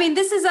 I mean,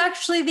 this is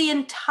actually the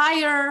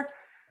entire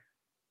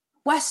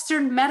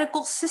Western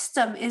medical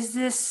system, is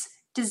this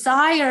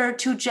desire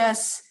to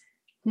just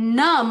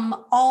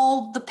numb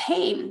all the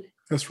pain.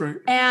 That's right.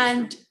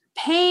 And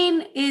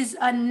pain is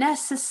a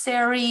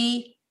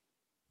necessary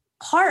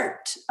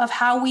part of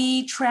how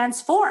we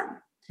transform.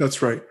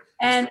 That's right.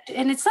 And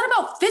it's not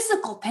about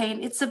physical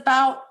pain. It's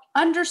about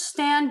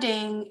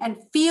understanding and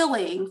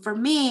feeling. For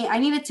me, I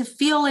needed to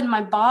feel in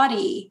my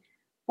body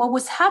what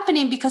was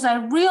happening, because I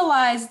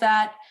realized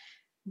that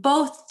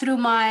both through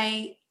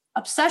my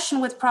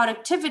obsession with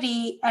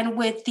productivity and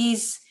with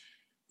these,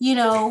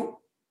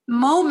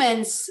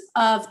 moments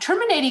of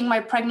terminating my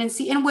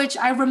pregnancy in which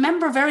I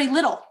remember very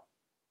little.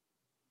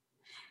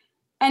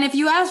 And if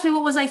you ask me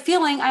what was I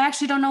feeling, I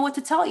actually don't know what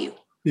to tell you.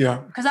 Yeah.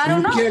 Because I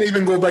don't know. You can't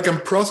even go back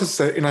and process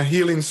it in a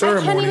healing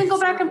ceremony. I can't even go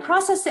back and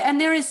process it. And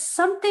there is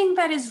something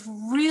that is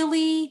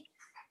really,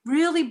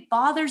 really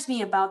bothers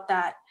me about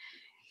that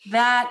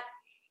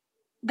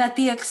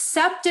the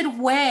accepted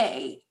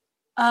way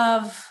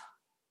of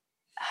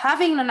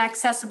having an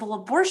accessible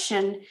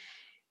abortion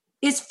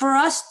is for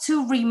us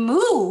to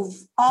remove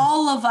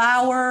all of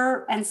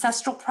our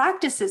ancestral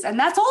practices. And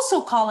that's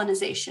also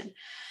colonization.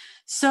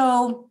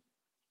 So,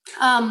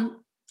 and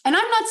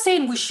I'm not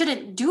saying we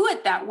shouldn't do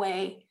it that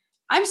way.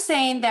 I'm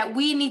saying that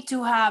we need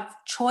to have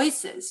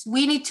choices.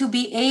 We need to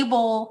be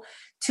able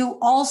to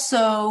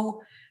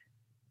also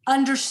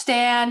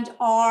understand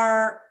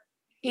our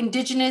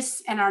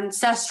indigenous and our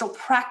ancestral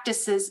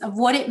practices of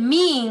what it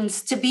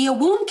means to be a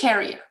womb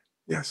carrier.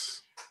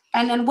 Yes.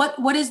 And then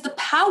what is the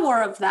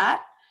power of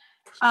that?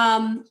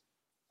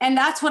 And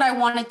that's what I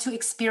wanted to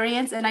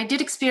experience. And I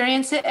did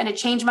experience it, and it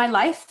changed my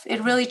life. It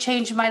really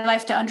changed my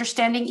life to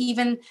understanding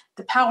even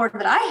the power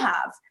that I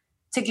have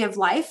to give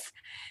life.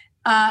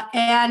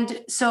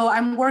 And so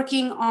I'm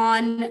working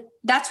on,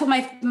 that's what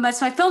my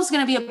film is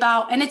going to be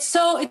about. And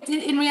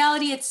in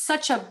reality, it's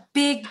such a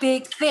big,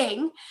 big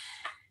thing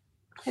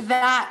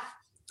that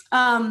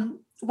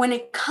when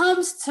it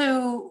comes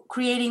to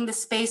creating the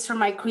space for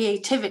my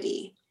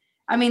creativity,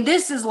 I mean,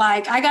 this is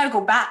like, I got to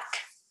go back.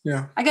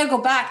 Yeah. I got to go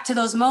back to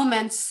those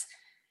moments.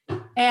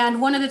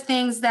 And one of the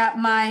things that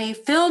my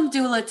film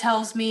doula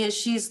tells me is,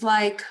 she's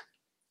like,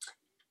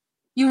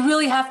 you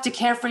really have to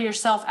care for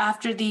yourself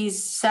after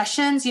these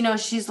sessions.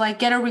 She's like,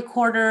 get a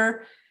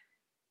recorder,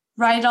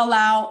 write it all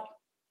out.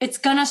 It's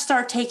going to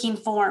start taking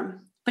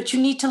form, but you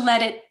need to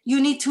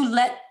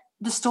let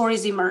the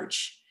stories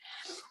emerge.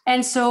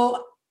 And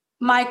so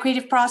my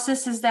creative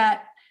process is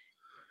that,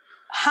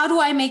 how do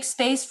I make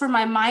space for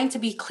my mind to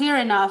be clear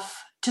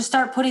enough to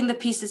start putting the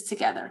pieces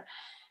together?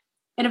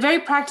 At a very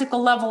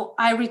practical level,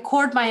 I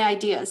record my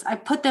ideas. I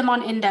put them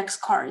on index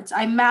cards.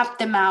 I map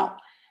them out.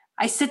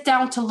 I sit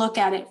down to look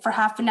at it for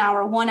half an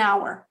hour, 1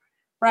 hour.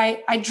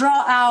 right? I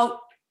draw out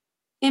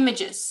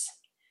images.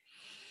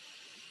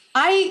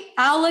 I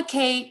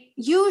allocate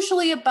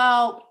usually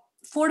about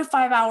 4 to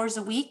 5 hours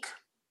a week,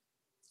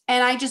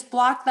 and I just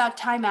block that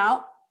time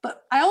out.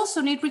 But I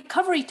also need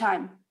recovery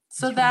time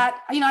so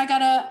that, I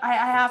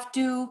have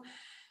to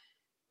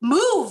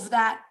move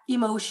that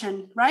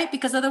emotion, right?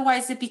 Because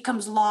otherwise it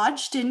becomes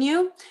lodged in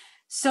you.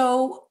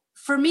 So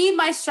for me,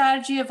 my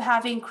strategy of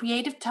having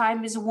creative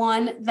time is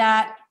one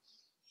that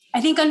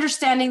I think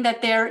understanding that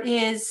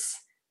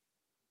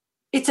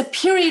it's a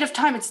period of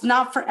time, it's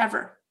not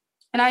forever.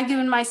 And I've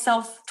given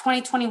myself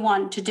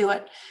 2021 to do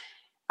it.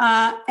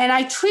 And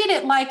I treat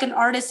it like an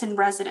artist in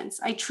residence.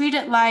 I treat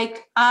it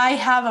like I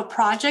have a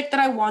project that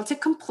I want to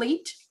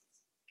complete.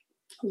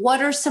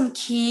 What are some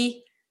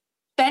key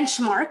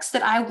benchmarks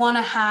that I want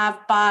to have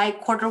by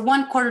quarter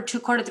 1, quarter 2,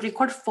 quarter 3,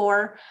 quarter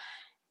 4?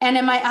 And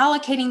am I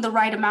allocating the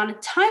right amount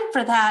of time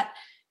for that?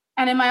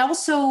 And am I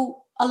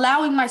also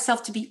allowing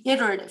myself to be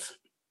iterative?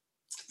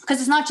 Because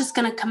it's not just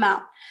going to come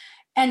out.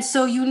 And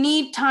so you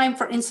need time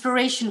for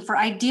inspiration, for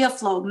idea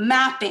flow,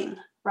 mapping,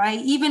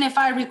 right? Even if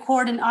I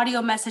record an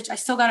audio message, I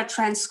still got to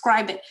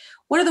transcribe it.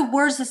 What are the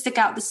words that stick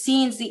out, the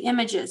scenes, the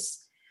images?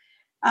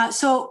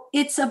 So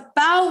it's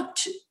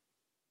about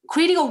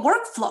creating a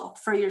workflow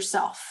for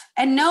yourself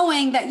and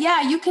knowing that,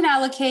 you can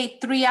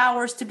allocate 3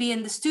 hours to be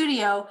in the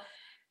studio.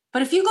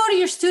 But if you go to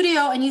your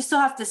studio and you still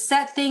have to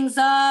set things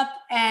up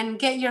and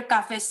get your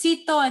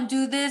cafecito and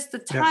do this, the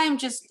time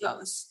just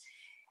goes.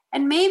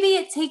 And maybe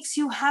it takes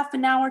you half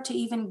an hour to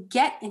even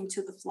get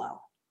into the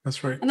flow.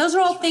 That's right. And those are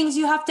all things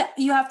you have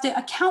to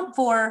account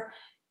for,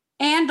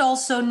 and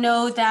also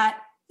know that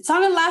it's not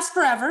going to last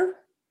forever.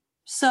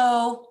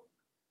 So,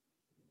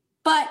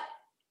 but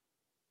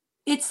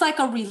it's like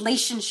a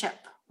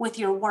relationship with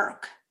your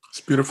work.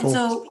 It's beautiful. And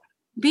so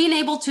being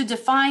able to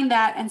define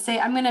that and say,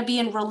 I'm going to be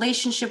in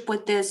relationship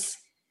with this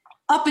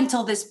up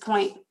until this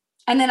point,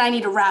 and then I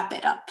need to wrap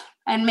it up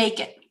and make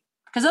it,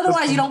 because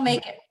otherwise you don't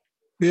make it.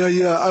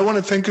 Yeah. I want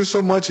to thank you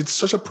so much. It's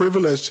such a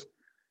privilege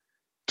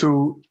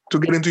to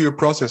get into your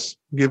process,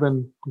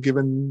 given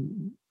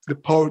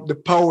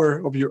the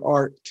power of your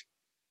art.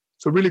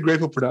 So really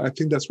grateful for that. I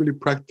think that's really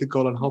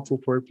practical and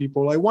helpful for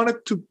people. I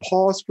wanted to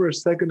pause for a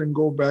second and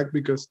go back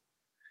because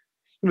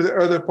the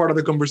other part of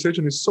the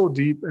conversation is so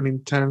deep and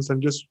intense,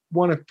 and just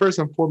want to first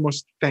and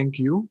foremost thank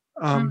you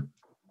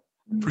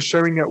for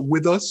sharing it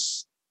with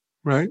us,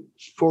 right?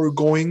 For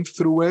going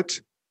through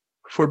it,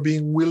 for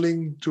being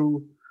willing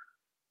to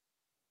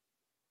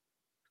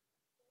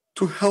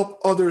help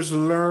others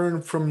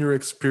learn from your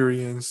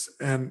experience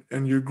and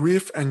your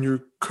grief and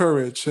your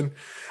courage. And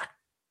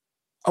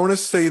I want to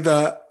say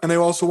that, and I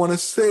also want to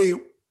say,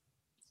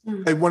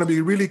 I want to be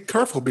really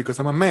careful because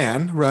I'm a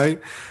man, right?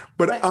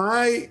 But right.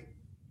 I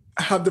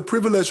have the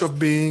privilege of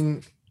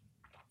being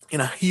in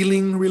a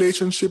healing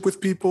relationship with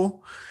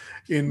people,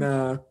 in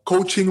a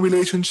coaching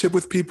relationship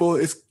with people.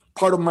 It's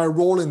part of my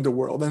role in the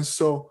world. And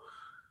so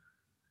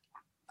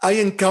I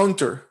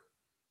encounter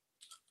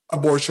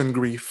abortion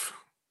grief,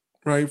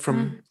 right?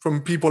 From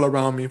people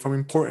around me, from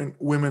important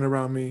women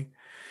around me.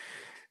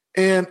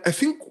 And I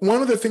think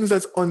one of the things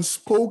that's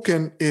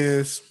unspoken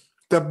is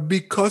that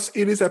because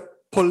it is a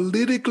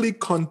politically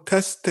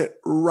contested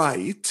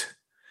right,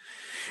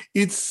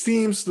 it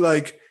seems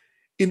like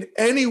in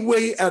any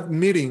way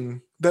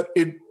admitting that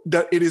it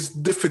is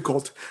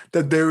difficult,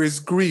 that there is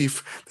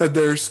grief, that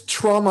there's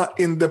trauma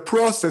in the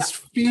process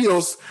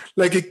feels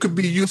like it could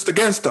be used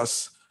against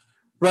us.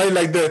 Right,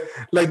 like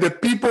the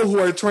people who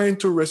are trying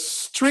to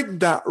restrict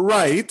that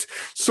right.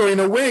 So in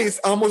a way, it's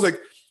almost like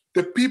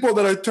the people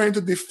that are trying to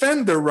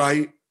defend the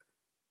right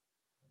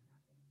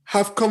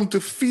have come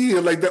to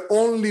feel like the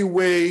only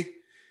way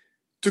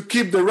to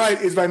keep the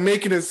right is by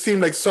making it seem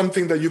like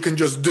something that you can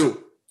just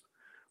do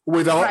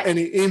without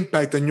any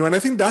impact on you. And I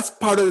think that's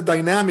part of the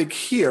dynamic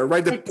here,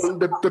 right?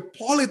 The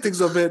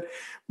politics of it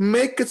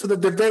make it so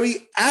that the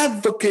very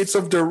advocates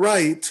of the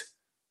right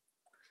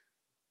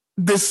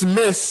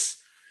dismiss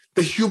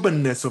the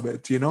humanness of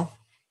it,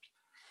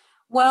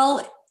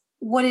 Well,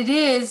 what it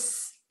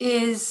is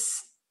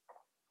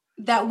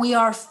that we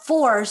are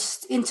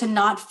forced into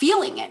not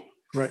feeling it.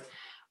 Right.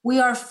 We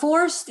are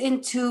forced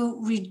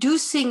into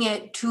reducing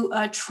it to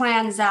a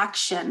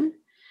transaction.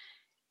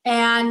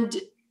 And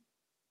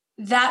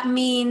that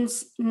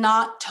means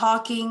not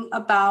talking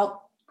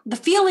about the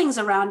feelings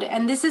around it.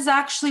 And this is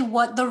actually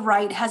what the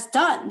right has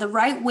done. The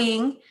right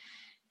wing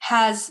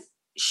has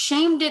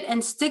shamed it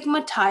and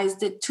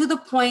stigmatized it to the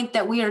point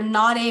that we are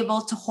not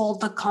able to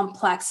hold the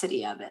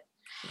complexity of it.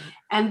 Right.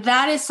 And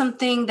that is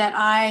something that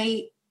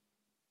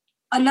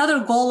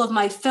another goal of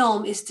my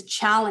film is to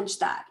challenge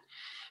that.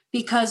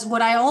 Because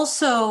what I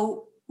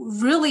also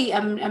really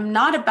am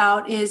not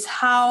about is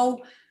how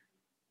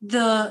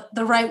the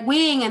right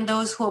wing and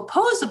those who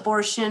oppose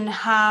abortion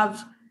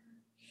have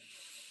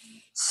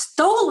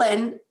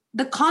stolen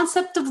the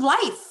concept of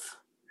life,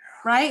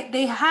 right?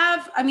 They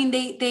have,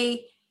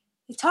 they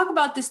talk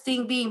about this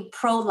thing being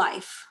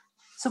pro-life.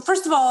 So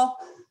first of all,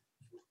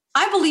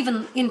 I believe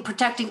in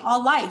protecting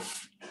all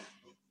life.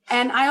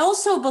 And I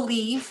also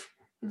believe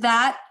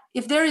that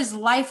if there is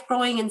life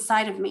growing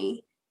inside of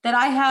me, that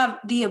I have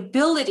the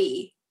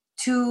ability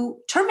to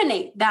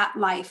terminate that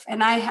life.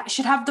 And I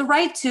should have the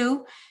right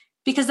to,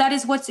 because that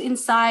is what's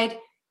inside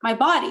my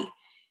body.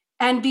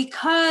 And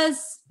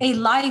because a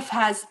life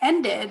has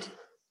ended,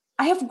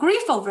 I have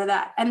grief over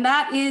that. And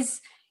that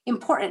is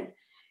important.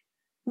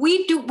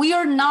 We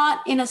are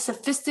not in a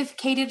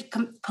sophisticated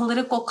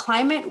political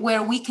climate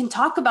where we can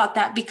talk about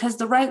that, because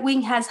the right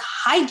wing has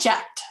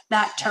hijacked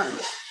that term.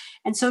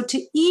 And so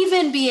to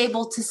even be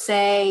able to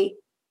say,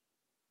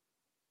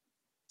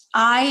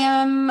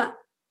 I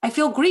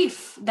feel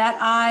grief that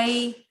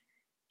I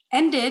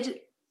ended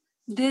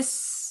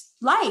this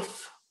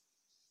life.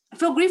 I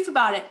feel grief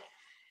about it.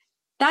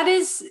 That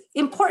is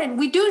important.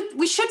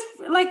 We should,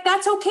 like,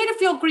 that's okay to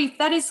feel grief.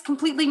 That is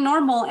completely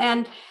normal.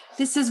 And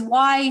this is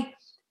why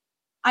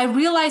I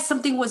realized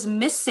something was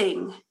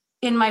missing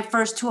in my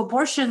first 2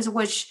 abortions,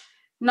 which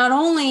not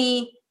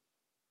only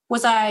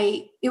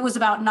it was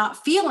about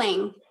not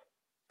feeling,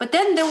 but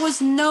then there was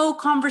no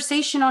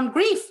conversation on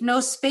grief, no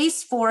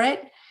space for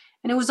it.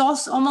 And it was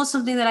also almost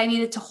something that I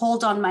needed to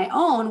hold on my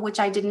own, which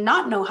I did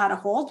not know how to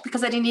hold,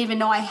 because I didn't even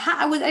know I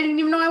didn't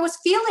even know I was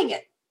feeling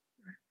it.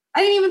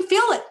 I didn't even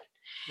feel it.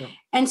 Yeah.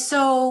 And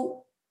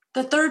so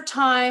the third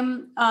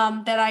time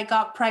that I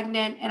got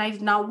pregnant, and I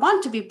did not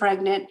want to be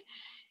pregnant,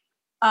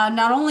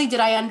 not only did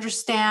I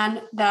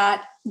understand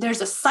that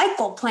there's a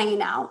cycle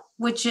playing out,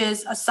 which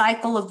is a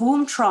cycle of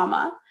womb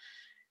trauma,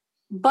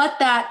 but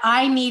that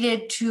I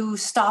needed to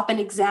stop and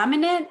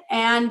examine it.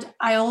 And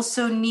I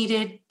also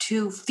needed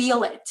to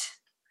feel it.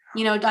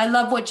 You know, I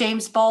love what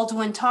James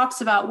Baldwin talks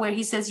about, where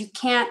he says you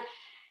can't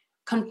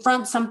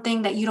confront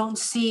something that you don't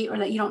see or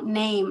that you don't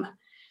name.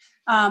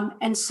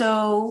 And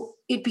so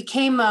it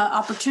became an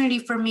opportunity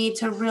for me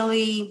to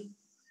really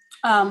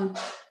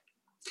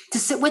to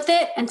sit with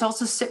it, and to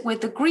also sit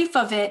with the grief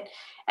of it.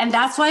 And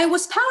that's why it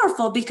was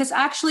powerful, because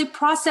actually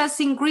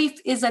processing grief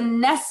is a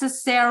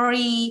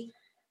necessary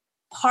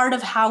part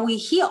of how we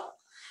heal.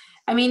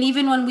 I mean,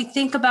 even when we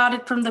think about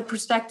it from the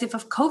perspective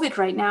of COVID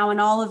right now and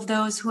all of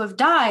those who have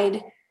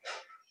died,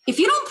 if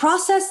you don't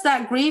process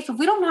that grief, if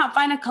we don't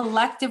find a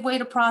collective way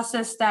to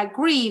process that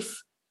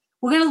grief,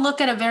 we're going to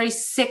look at a very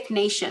sick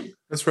nation.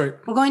 That's right.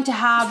 We're going to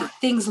have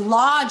things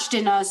lodged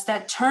in us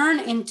that turn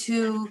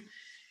into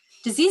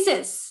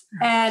diseases.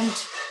 And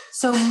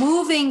so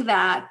moving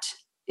that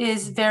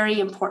is very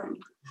important.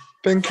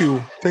 Thank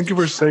you. Thank you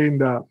for saying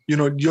that. You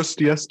know,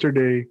 just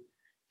yesterday,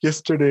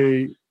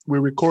 we're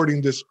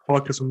recording this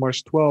podcast on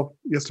March 12th.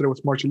 Yesterday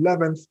was March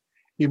 11th.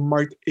 It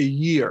marked a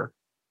year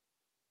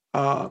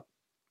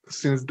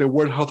since the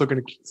World Health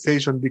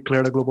Organization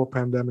declared a global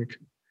pandemic.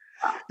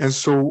 And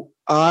so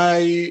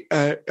I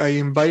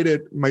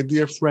invited my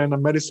dear friend, a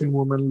medicine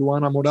woman,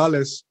 Luana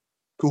Morales,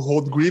 to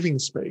hold grieving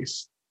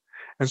space.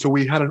 And so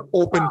we had an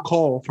open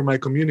call for my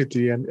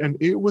community, and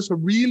it was a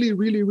really,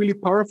 really, really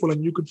powerful,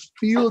 and you could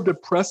feel the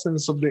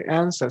presence of the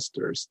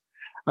ancestors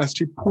as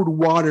she poured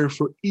water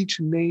for each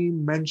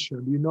name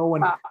mentioned, you know,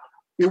 and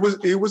it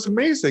was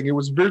amazing. It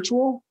was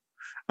virtual,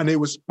 and it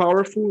was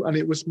powerful, and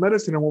it was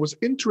medicine. And what was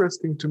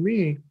interesting to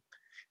me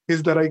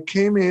is that I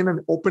came in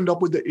and opened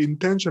up with the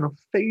intention of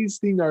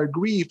facing our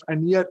grief,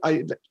 and yet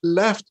I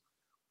left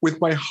with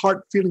my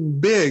heart feeling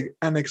big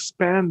and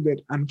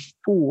expanded and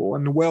full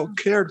and well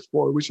cared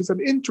for, which is an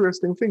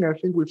interesting thing. I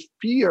think we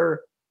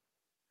fear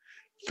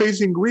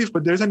facing grief,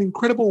 but there's an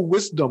incredible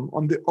wisdom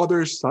on the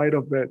other side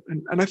of it.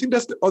 And I think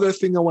that's the other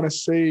thing I want to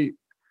say,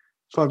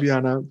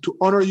 Fabiana, to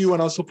honor you,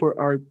 and also for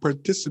our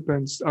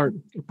participants, our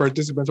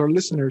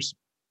listeners,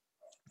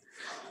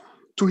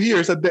 to hear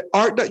is that the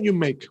art that you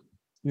make,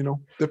 you know,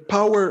 the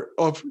power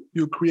of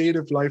your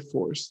creative life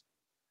force,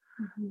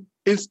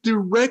 is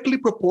directly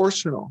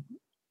proportional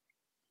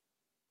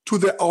to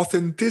the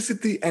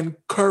authenticity and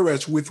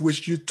courage with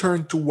which you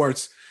turn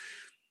towards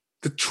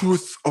the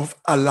truth of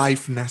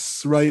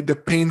aliveness, right? The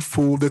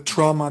painful, the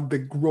trauma, the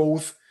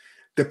growth,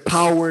 the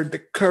power, the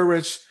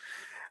courage.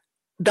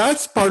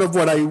 That's part of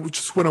what I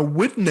just want to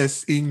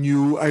witness in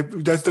you.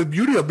 That's the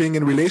beauty of being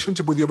in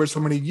relationship with you over so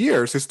many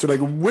years, is to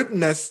like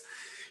witness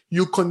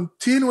you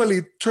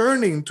continually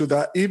turning to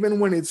that, even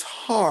when it's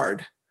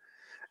hard.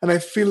 And I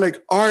feel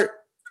like art,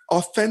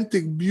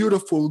 authentic,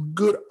 beautiful,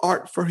 good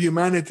art for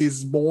humanity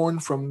is born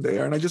from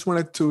there. And I just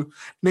wanted to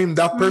name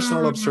that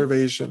personal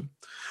observation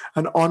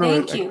and honor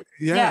it. Thank you.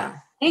 Yeah.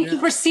 Thank you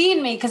for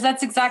seeing me, because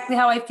that's exactly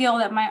how I feel,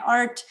 that my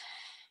art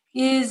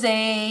is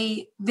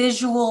a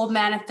visual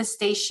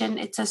manifestation.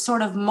 It's a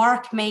sort of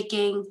mark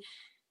making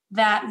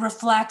that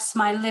reflects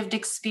my lived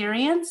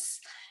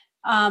experience,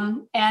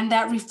 and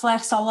that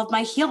reflects all of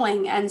my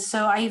healing. And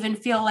so I even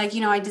feel like,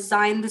 you know, I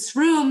designed this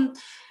room,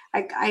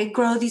 I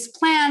grow these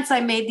plants, I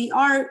made the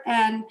art,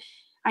 and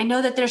I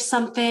know that there's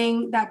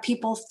something that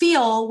people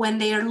feel when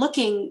they are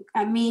looking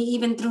at me,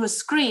 even through a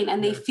screen,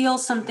 and they feel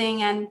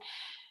something. And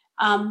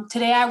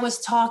today I was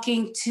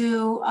talking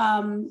to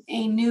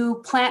a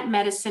new plant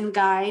medicine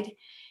guide.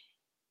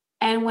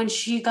 And when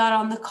she got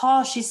on the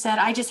call, she said,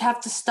 I just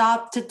have to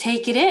stop to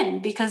take it in,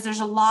 because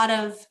there's a lot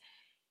of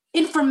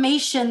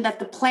information that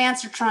the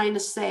plants are trying to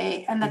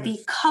say and that the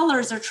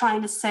colors are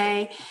trying to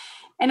say.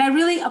 And I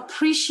really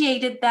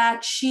appreciated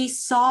that she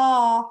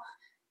saw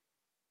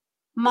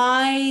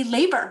my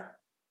labor,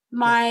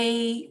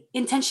 my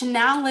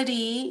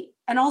intentionality,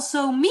 and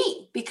also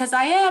me, because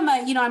I am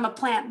I'm a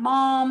plant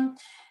mom.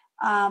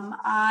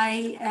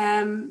 I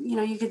am,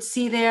 you could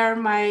see there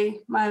my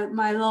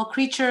little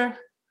creature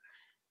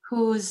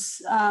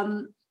who's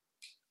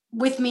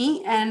with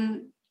me,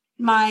 and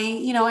my,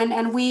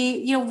 and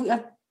we,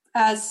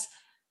 as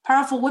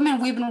powerful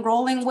women, we've been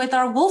rolling with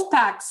our wolf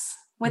packs,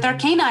 with our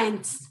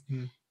canines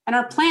and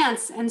our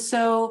plants. And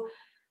so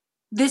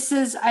this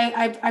is,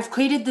 I've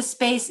created the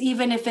space,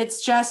 even if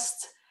it's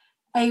just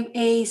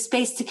a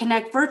space to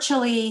connect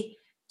virtually,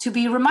 to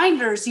be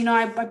reminders.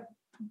 I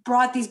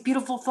brought these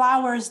beautiful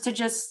flowers to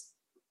just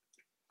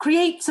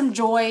create some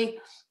joy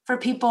for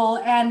people.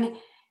 And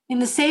in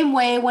the same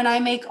way, when I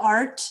make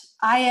art,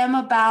 I am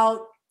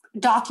about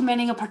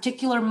documenting a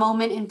particular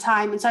moment in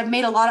time. And so I've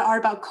made a lot of art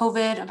about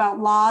COVID, about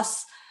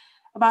loss,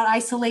 about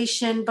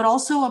isolation, but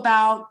also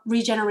about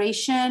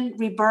regeneration,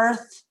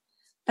 rebirth,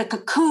 the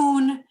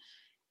cocoon.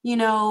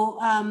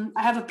 I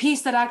have a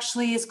piece that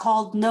actually is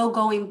called No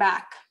Going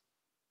Back,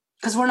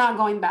 because we're not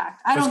going back.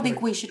 I don't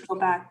think we should go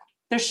back.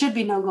 There should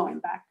be no going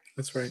back.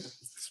 That's right.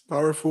 It's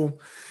powerful.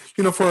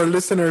 For our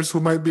listeners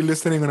who might be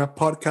listening on a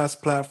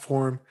podcast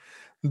platform,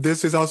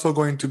 this is also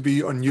going to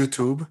be on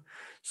YouTube.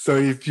 So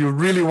if you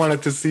really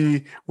wanted to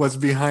see what's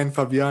behind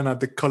Fabiana,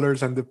 the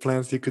colors and the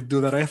plants, you could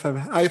do that.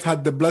 I've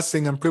had the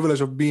blessing and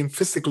privilege of being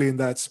physically in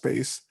that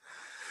space.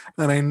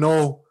 And I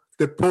know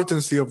the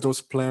potency of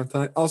those plants.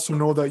 And I also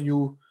know that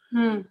you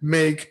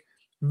make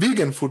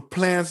vegan food,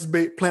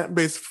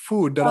 plant-based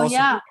food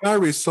that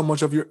carries so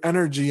much of your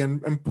energy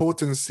and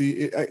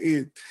potency.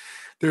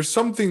 There's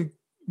something,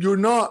 you're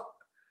not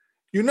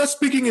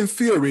speaking in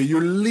theory. You're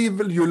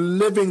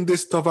living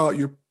this stuff out.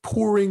 You're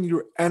pouring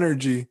your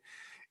energy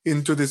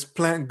into this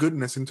plant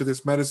goodness, into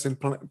this medicine,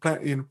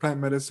 plant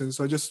medicine.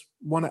 So I just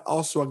want to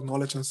also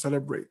acknowledge and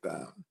celebrate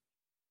that.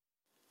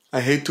 I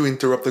hate to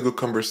interrupt a good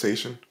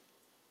conversation.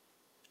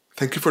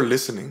 Thank you for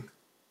listening.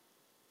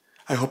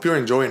 I hope you're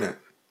enjoying it.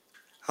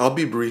 I'll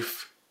be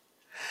brief.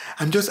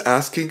 I'm just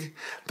asking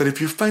that if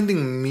you're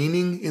finding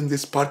meaning in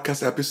this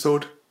podcast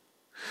episode,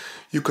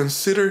 you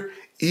consider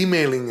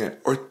emailing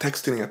it or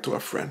texting it to a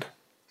friend.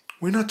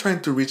 We're not trying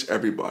to reach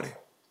everybody,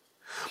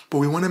 but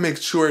we want to make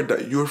sure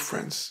that your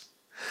friends,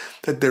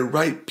 that the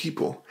right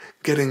people,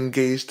 get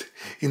engaged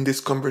in this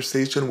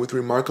conversation with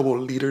remarkable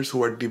leaders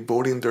who are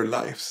devoting their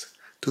lives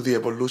to the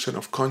evolution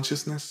of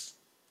consciousness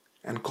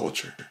and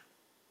culture.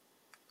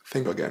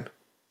 Think again.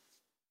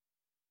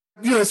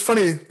 It's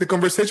funny. The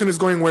conversation is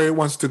going where it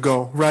wants to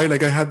go, right?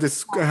 Like I had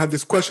this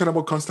question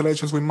about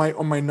constellations. We might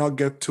or might not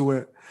get to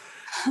it.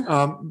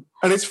 And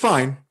it's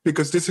fine,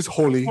 because this is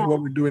holy,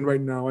 what we're doing right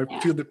now.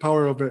 I feel the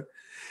power of it.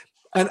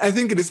 And I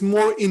think it is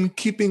more in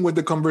keeping with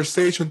the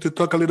conversation to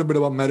talk a little bit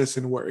about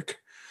medicine work.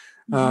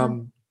 I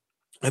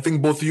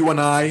think both you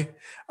and I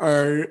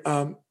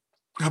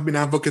have been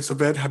advocates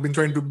of it, have been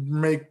trying to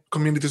make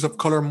communities of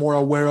color more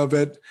aware of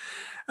it.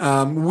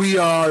 We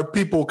are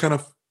people kind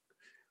of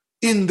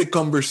in the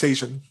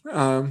conversation.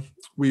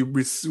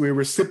 We're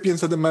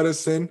recipients of the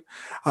medicine.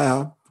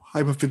 I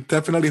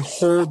definitely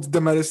hold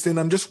the medicine.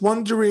 I'm just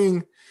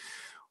wondering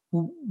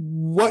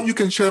what you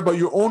can share about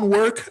your own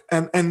work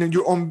and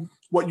your own,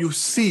 what you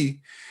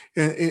see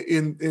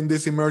in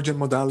this emergent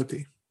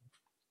modality.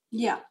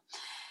 Yeah.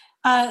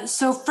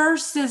 So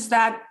first is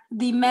that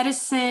the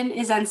medicine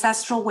is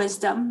ancestral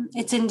wisdom.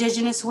 It's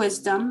indigenous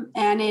wisdom,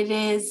 and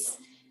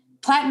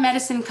plant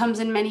medicine comes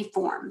in many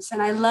forms.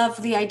 And I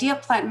love the idea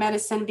of plant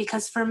medicine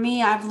because for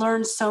me, I've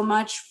learned so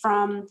much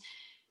from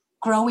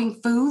growing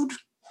food,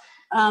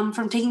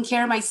 from taking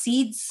care of my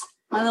seeds,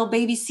 my little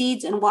baby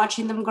seeds, and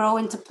watching them grow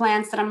into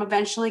plants that I'm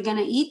eventually going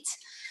to eat.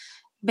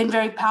 Been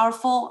very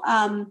powerful.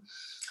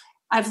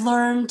 I've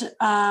learned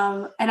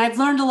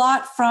a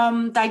lot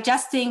from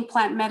digesting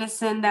plant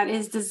medicine that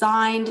is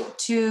designed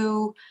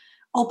to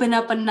open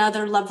up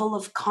another level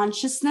of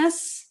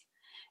consciousness.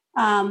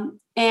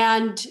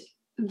 And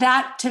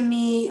that to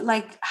me,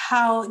 like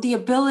how the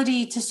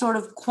ability to sort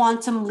of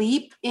quantum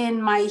leap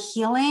in my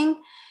healing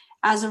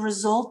as a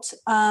result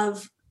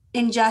of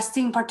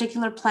ingesting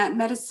particular plant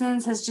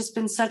medicines has just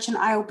been such an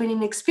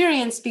eye-opening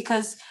experience,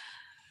 because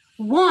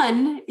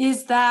one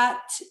is that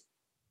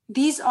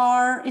these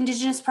are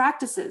indigenous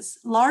practices,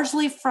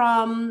 largely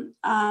from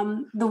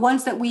the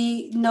ones that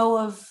we know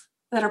of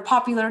that are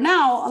popular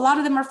now. A lot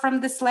of them are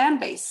from this land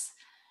base,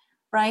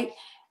 right?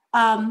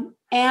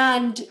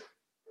 And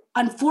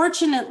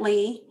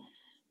unfortunately,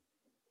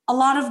 a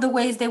lot of the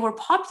ways they were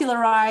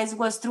popularized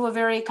was through a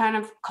very kind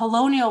of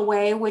colonial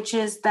way, which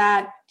is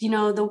that,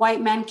 the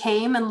white man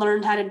came and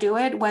learned how to do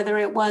it, whether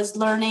it was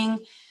learning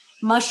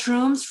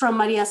mushrooms from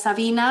Maria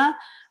Sabina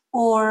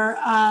or,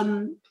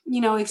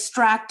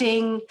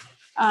 extracting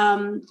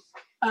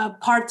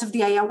parts of the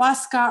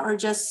ayahuasca, or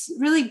just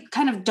really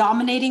kind of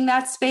dominating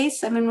that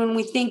space. I mean, when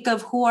we think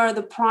of who are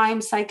the prime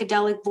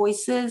psychedelic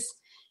voices,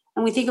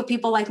 and we think of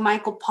people like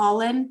Michael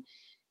Pollan,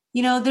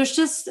 there's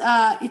just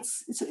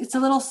it's a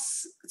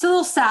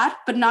little sad,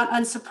 but not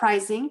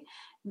unsurprising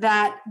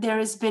that there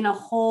has been a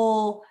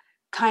whole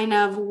kind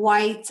of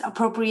white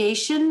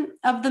appropriation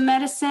of the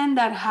medicine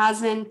that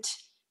hasn't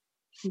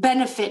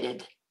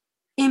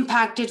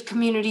impacted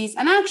communities,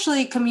 and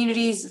actually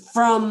communities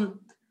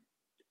from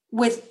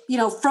the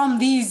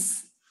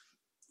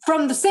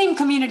same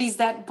communities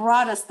that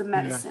brought us the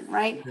medicine,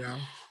 right? Yeah.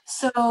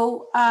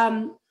 So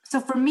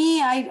for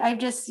me, I've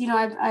just,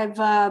 I've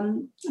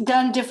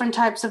done different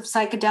types of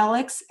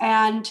psychedelics,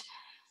 and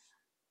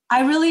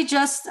I really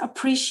just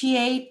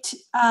appreciate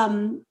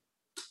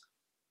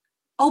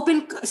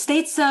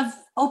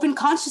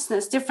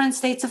different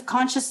states of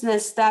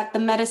consciousness that the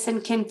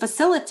medicine can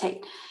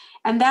facilitate.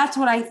 And that's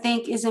what I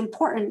think is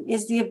important,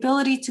 is the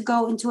ability to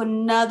go into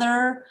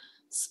another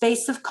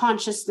space of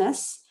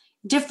consciousness.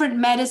 Different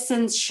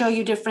medicines show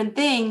you different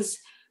things.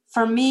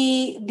 For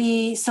me,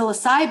 the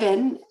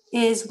psilocybin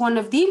is one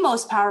of the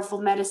most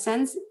powerful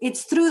medicines.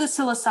 It's through the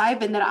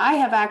psilocybin that I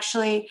have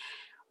actually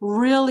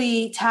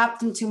really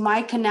tapped into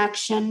my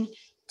connection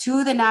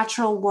to the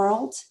natural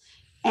world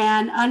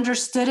and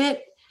understood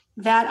it,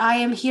 that I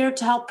am here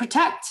to help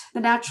protect the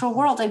natural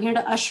world. I'm here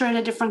to usher in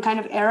a different kind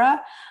of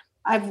era.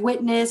 I've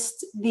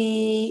witnessed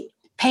the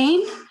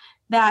pain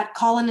that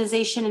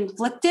colonization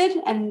inflicted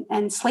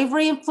and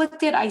slavery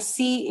inflicted. I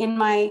see in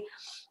my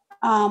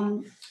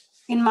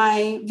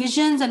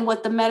visions and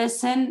what the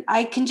medicine,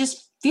 I can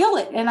just feel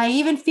it. And I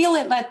even feel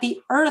it that the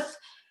earth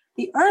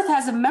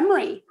has a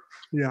memory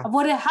of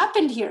what had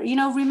happened here.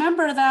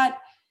 Remember that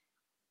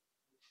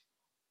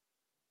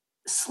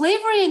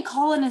slavery and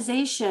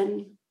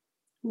colonization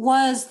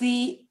was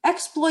the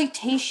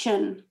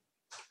exploitation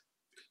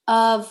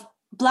of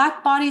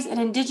Black bodies and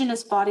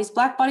Indigenous bodies,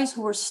 Black bodies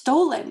who were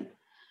stolen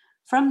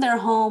from their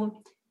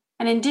home,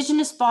 and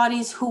Indigenous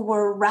bodies who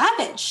were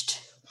ravaged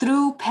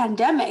through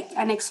pandemic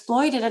and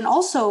exploited, and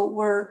also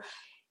were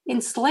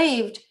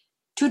enslaved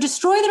to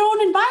destroy their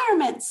own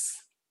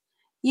environments.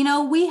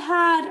 We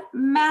had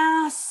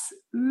mass,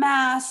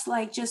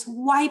 like just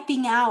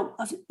wiping out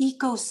of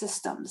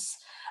ecosystems,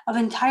 of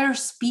entire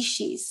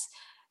species,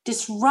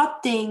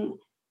 disrupting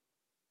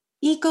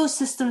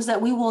ecosystems that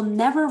we will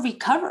never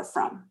recover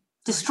from,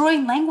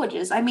 destroying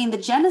languages. I mean, the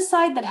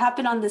genocide that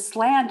happened on this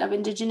land of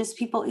Indigenous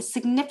people is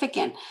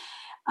significant.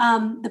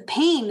 The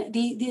pain,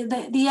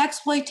 the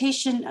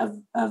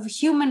exploitation of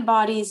human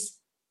bodies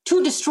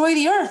to destroy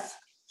the earth,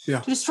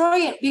 to destroy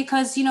it,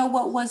 because,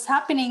 what was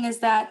happening is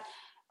that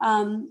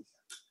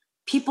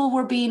people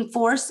were being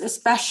forced,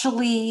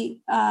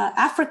 especially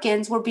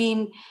Africans, were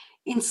being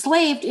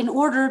enslaved in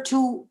order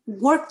to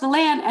work the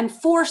land and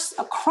force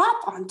a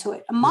crop onto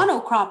it, a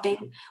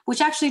monocropping,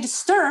 which actually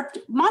disturbed.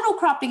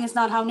 Monocropping is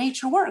not how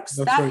nature works.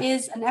 That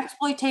is an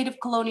exploitative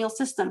colonial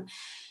system.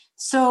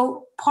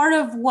 So part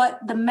of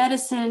what the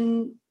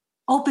medicine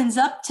opens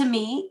up to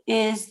me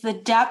is the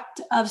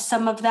depth of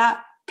some of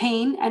that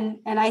pain,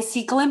 and I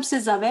see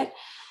glimpses of it,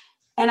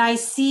 and I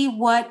see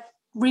what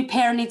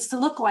repair needs to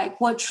look like,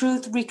 what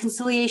truth,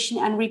 reconciliation,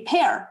 and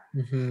repair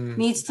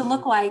needs to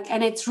look like.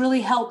 And it's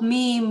really helped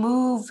me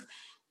move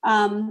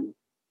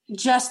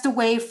just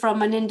away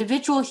from an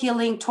individual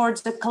healing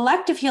towards the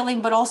collective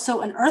healing, but also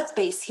an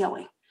earth-based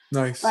healing.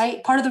 Nice.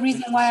 Right? Part of the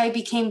reason why I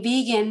became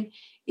vegan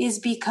is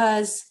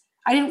because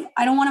I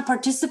don't want to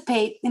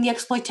participate in the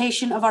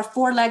exploitation of our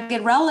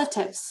four-legged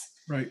relatives.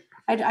 Right.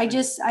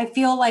 I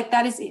feel like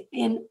that is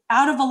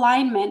out of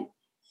alignment,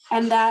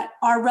 and that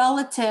our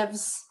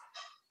relatives,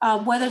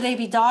 whether they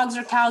be dogs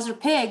or cows or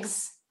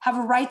pigs, have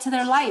a right to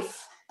their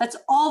life. That's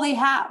all they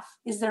have,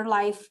 is their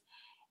life.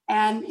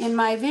 And in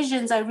my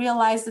visions, I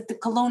realized that the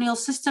colonial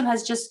system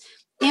has just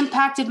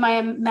impacted my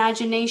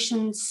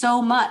imagination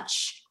so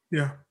much.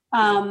 Yeah.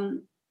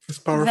 It's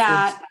powerful.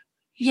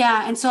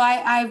 And so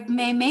I've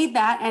made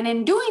that. And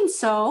in doing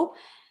so,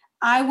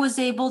 I've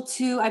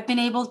been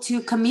able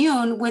to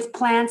commune with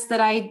plants that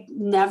I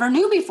never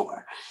knew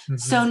before. Mm-hmm.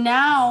 So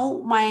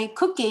now my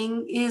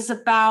cooking is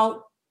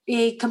about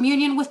a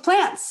communion with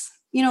plants,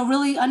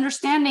 really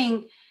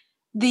understanding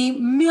the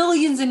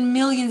millions and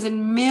millions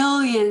and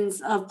millions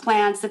of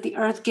plants that the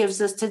earth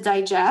gives us to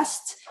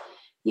digest.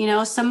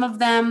 Some of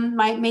them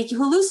might make you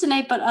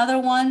hallucinate, but other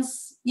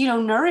ones,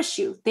 nourish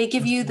you. They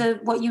give you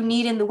what you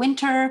need in the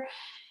winter.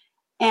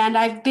 And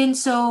I've been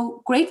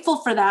so grateful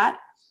for that.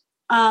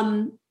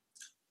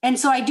 And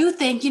so I do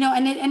think,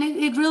 and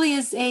it really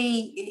is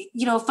a,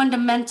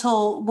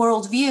 fundamental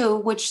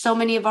worldview, which so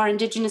many of our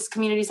Indigenous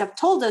communities have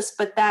told us,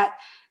 but that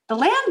the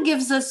land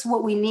gives us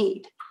what we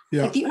need.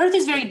 Yeah. Like, the earth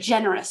is very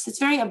generous. It's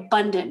very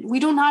abundant. We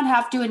do not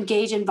have to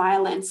engage in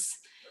violence.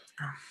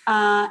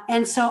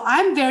 And so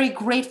I'm very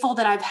grateful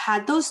that I've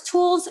had those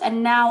tools.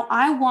 And now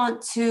I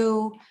want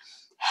to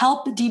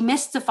help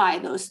demystify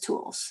those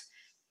tools,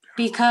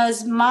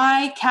 because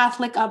my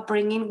Catholic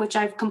upbringing, which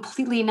I've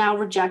completely now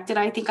rejected,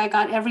 I think I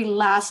got every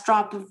last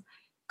drop of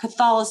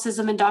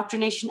Catholicism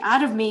indoctrination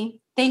out of me,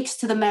 thanks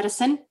to the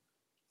medicine.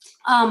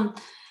 I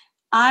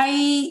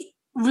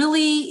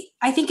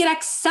think it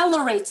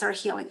accelerates our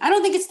healing. I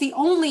don't think it's the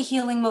only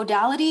healing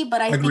modality,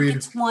 but I think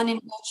it's one in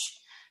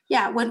which,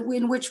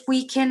 in which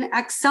we can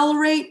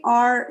accelerate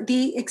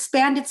the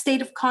expanded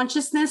state of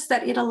consciousness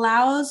that it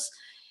allows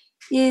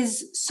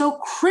is so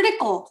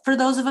critical for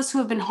those of us who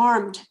have been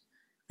harmed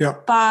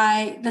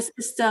by the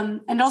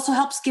system, and also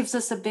gives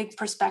us a big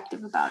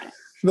perspective about it.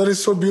 That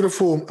is so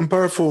beautiful and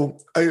powerful.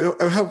 I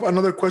have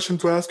another question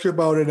to ask you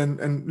about it,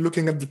 and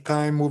looking at the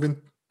time,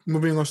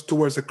 moving us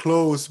towards a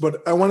close.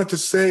 But I wanted to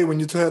say, when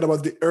you said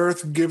about the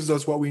earth gives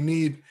us what we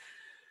need,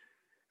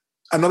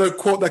 another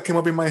quote that came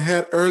up in my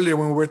head earlier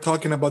when we were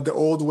talking about the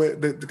old way,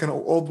 the kind of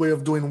old way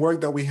of doing work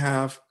that we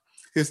have,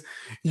 is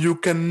you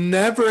can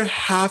never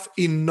have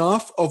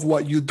enough of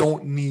what you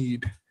don't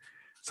need.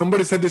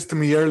 Somebody said this to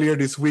me earlier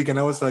this week, and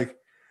I was like,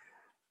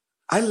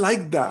 I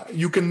like that.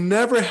 You can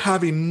never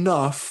have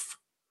enough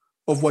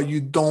of what you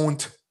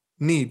don't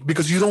need,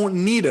 because you don't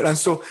need it. And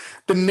so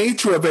the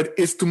nature of it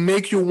is to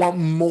make you want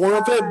more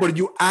of it, but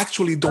you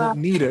actually don't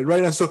need it,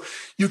 right? And so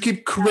you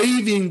keep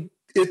craving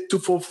it to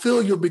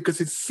fulfill you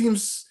because it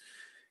seems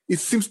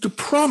to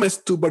promise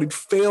to, but it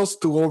fails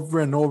to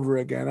over and over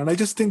again. And I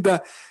just think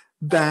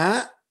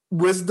that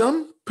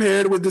wisdom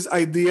paired with this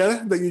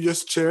idea that you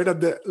just shared,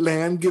 that the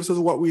land gives us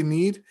what we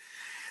need,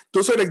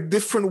 those are like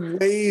different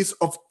ways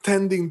of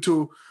tending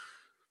to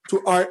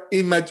our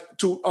image,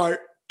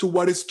 to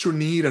what is true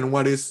need and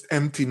what is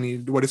empty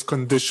need, what is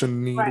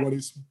conditioned need, what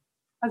is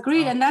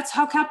agreed. And that's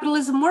how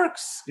capitalism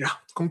works. Yeah,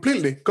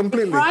 completely. It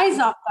thrives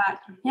off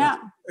that. Yeah,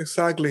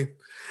 exactly.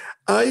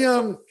 We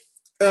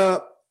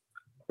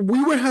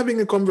were having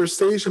a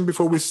conversation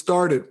before we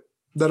started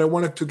that I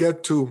wanted to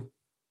get to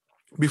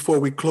before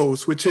we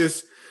close, which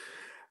is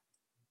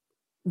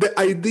the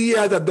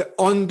idea that the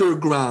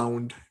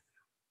underground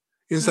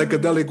in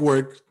psychedelic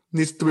work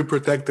needs to be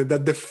protected,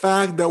 that the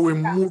fact that we're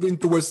moving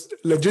towards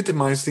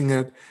legitimizing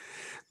it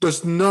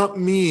does not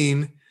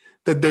mean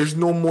that there's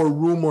no more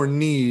room or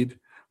need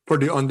for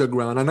the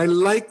underground. And I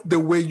like the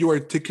way you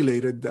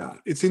articulated that.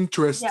 It's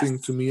interesting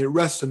to me. It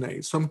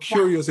resonates. So I'm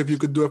curious if you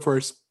could do it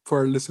for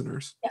our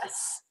listeners.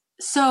 Yes.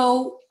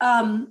 So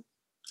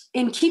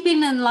in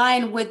keeping in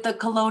line with the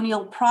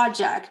Colonial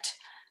Project,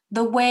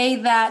 the way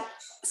that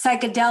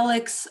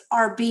psychedelics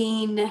are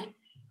being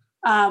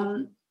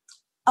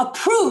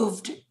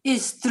approved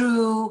is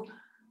through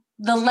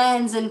the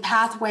lens and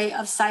pathway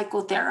of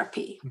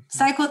psychotherapy. Mm-hmm.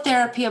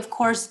 Psychotherapy, of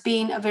course,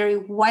 being a very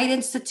white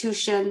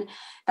institution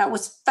that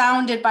was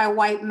founded by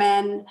white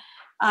men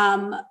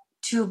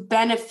to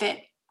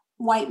benefit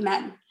white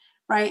men,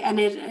 right? And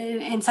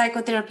in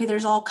psychotherapy,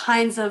 there's all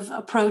kinds of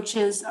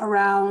approaches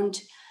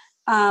around,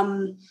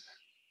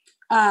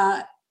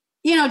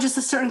 just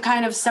a certain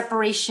kind of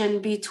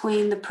separation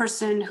between the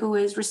person who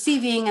is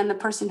receiving and the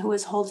person who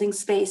is holding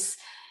space.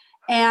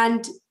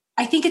 And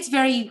I think it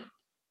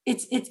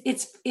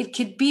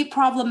could be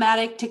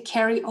problematic to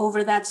carry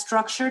over that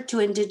structure to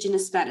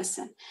indigenous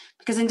medicine,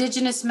 because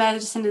indigenous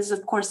medicine is,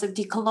 of course, a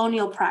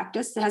decolonial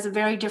practice that has a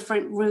very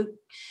different root,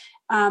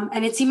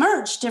 and it's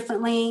emerged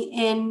differently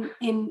in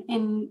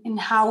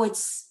how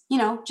it's,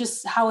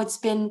 just how it's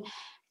been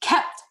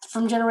kept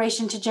from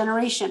generation to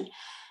generation.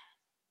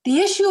 The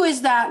issue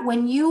is that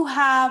when you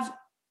have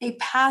a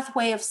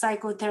pathway of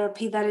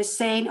psychotherapy that is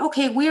saying,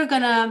 okay, we're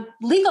going to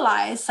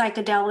legalize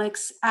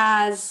psychedelics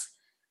as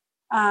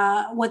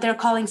what they're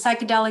calling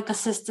psychedelic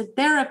assisted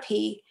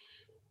therapy,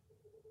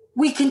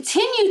 we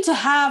continue to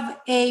have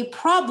a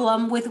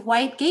problem with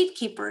white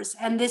gatekeepers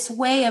and this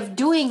way of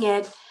doing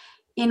it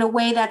in a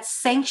way that's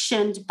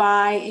sanctioned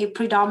by a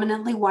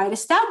predominantly white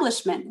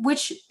establishment,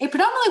 which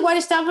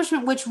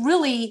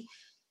really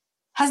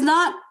has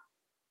not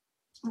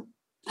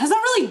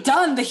really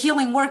done the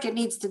healing work it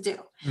needs to do.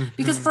 Mm-hmm.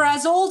 Because for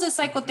as old as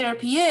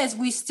psychotherapy is,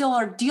 we still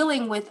are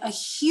dealing with a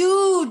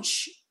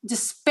huge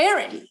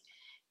disparity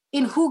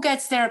in who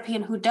gets therapy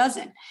and who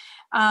doesn't.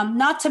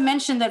 Not to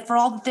mention that for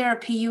all the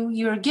therapy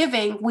you're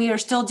giving, we are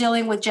still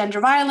dealing with gender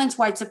violence,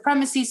 white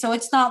supremacy. So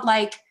it's not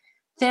like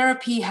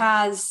therapy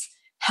has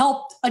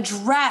helped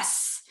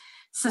address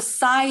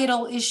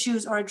societal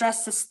issues or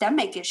address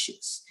systemic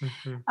issues.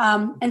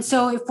 Mm-hmm. And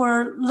so if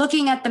we're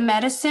looking at the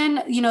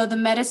medicine, the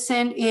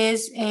medicine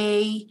is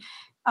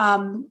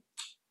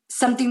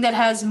something that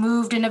has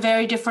moved in a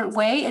very different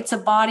way. It's a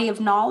body of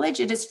knowledge.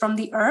 It is from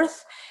the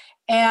earth.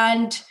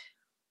 And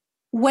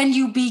when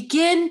you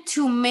begin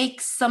to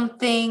make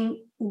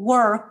something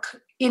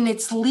work in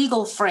its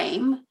legal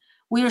frame,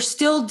 we are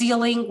still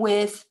dealing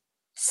with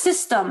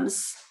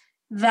systems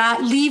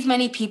that leave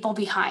many people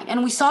behind.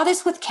 And we saw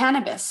this with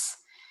cannabis.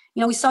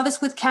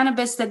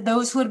 That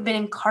those who had been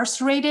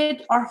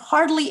incarcerated are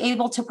hardly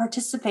able to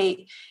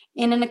participate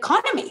in an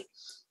economy,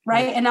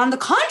 right? And on the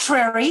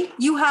contrary,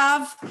 you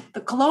have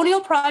the Colonial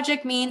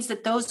Project means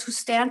that those who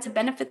stand to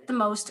benefit the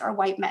most are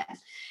white men.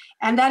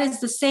 And that is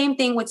the same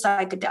thing with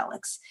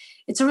psychedelics.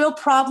 It's a real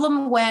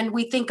problem when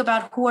we think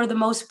about who are the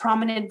most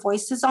prominent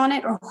voices on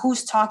it or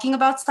who's talking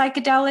about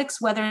psychedelics,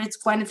 whether it's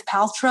Gwyneth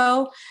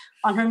Paltrow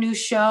on her new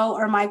show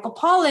or Michael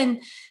Pollan.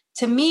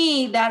 To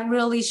me, that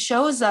really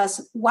shows us,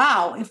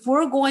 wow, if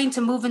we're going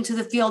to move into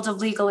the field of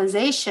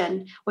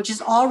legalization, which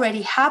is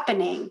already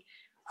happening,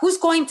 who's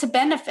going to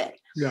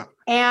benefit? Yeah.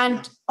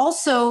 And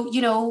also,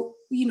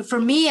 for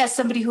me, as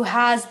somebody who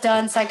has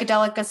done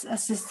psychedelic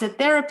assisted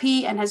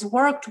therapy and has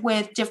worked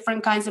with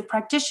different kinds of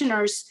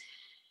practitioners,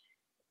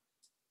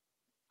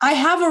 I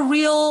have a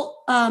real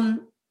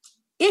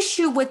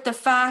issue with the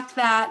fact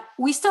that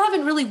we still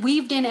haven't really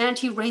weaved in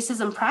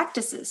anti-racism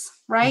practices,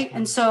 right? Mm-hmm.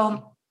 And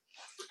so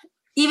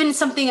even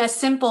something as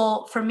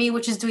simple for me,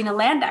 which is doing a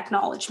land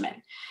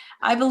acknowledgement,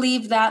 I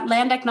believe that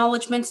land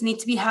acknowledgements need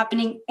to be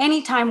happening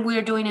anytime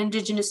we're doing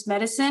Indigenous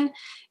medicine.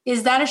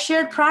 Is that a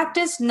shared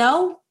practice?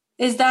 No.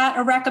 Is that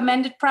a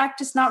recommended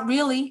practice? Not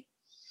really.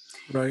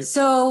 Right.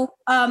 So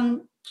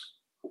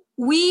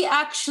we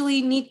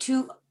actually need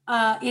to,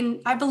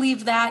 I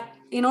believe that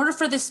in order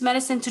for this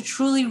medicine to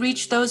truly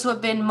reach those who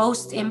have been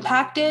most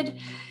impacted,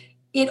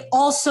 it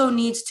also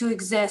needs to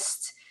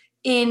exist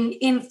in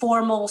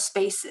informal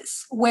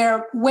spaces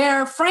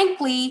where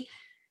frankly,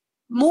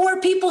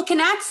 more people can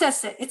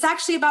access it. It's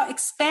actually about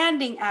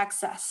expanding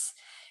access.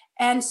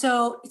 And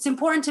so it's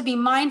important to be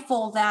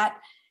mindful that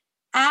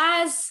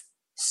as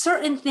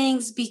certain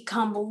things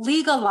become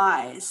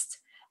legalized,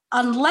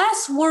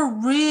 unless we're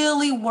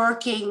really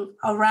working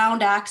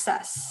around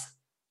access,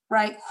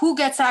 right? Who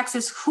gets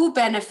access, who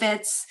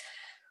benefits,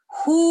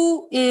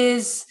 who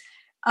is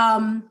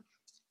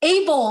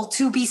able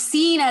to be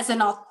seen as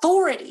an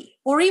authority,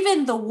 or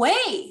even the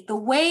way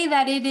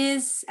that it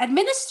is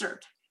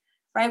administered,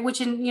 right?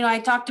 Which I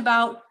talked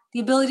about the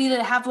ability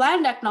to have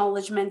land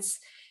acknowledgements,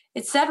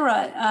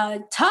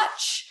 etc.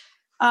 Touch,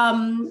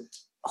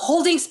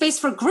 holding space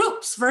for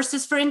groups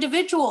versus for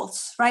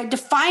individuals, right?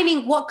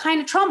 Defining what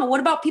kind of trauma. What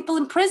about people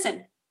in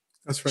prison?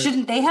 That's right.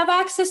 Shouldn't they have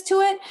access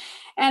to it?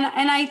 And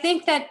I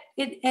think that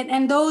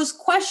and those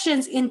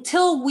questions,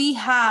 until we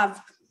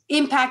have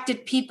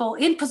impacted people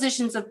in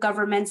positions of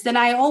governments, then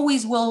I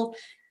always will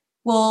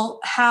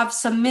have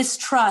some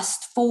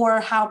mistrust for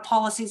how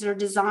policies are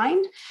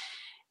designed.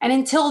 And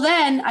until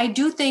then, I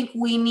do think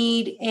we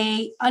need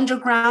a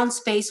underground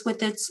space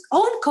with its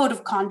own code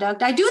of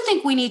conduct. I do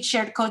think we need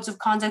shared codes of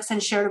conduct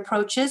and shared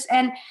approaches.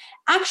 And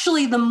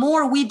actually, the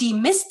more we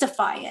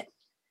demystify it,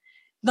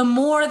 the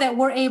more that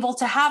we're able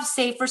to have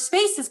safer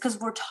spaces, because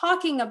we're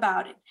talking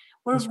about it.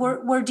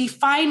 We're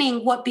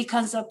defining what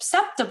becomes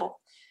acceptable,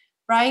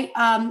 right?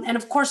 And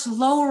of course,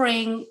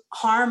 lowering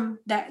harm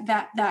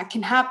that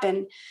can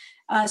happen.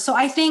 So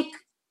I think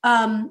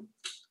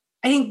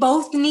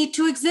both need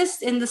to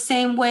exist in the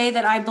same way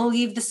that I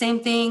believe the same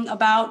thing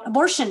about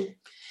abortion.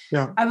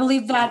 Yeah. I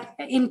believe that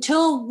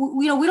until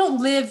we don't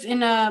live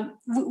in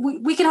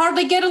we can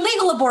hardly get a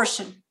legal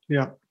abortion.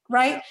 Yeah.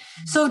 Right.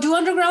 So do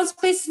underground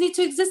spaces need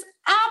to exist?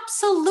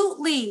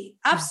 Absolutely.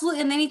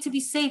 Absolutely. And they need to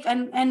be safe.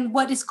 And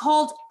what is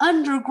called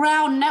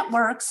underground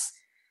networks,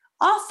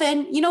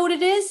 often, you know what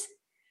it is?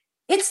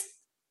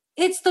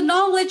 It's the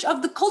knowledge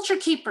of the culture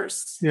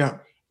keepers. Yeah.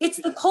 It's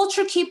the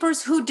culture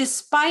keepers who,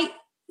 despite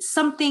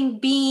something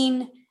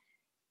being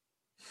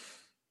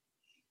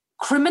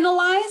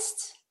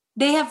criminalized,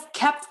 they have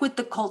kept with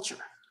the culture,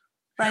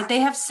 right? They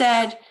have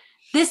said,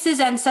 this is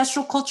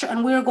ancestral culture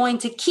and we're going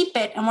to keep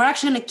it. And we're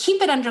actually going to keep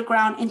it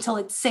underground until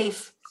it's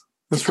safe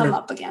to come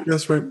up again.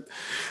 That's right.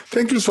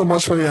 Thank you so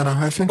much, Fabiana.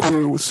 I think what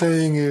you were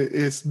saying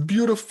is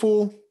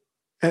beautiful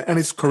and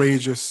it's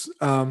courageous.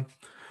 So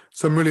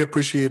I'm really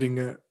appreciating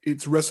it.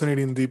 It's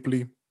resonating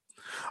deeply.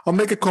 I'll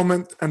make a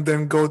comment and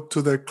then go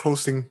to the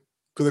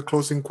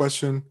closing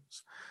questions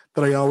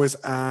that I always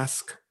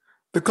ask.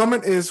 The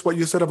comment is what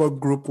you said about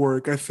group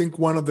work. I think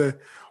one of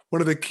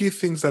the key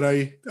things that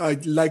I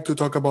like to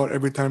talk about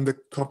every time the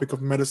topic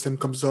of medicine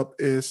comes up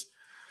is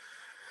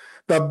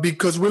that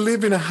because we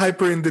live in a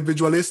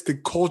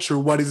hyper-individualistic culture,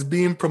 what is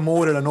being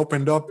promoted and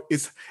opened up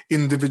is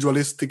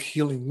individualistic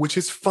healing, which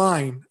is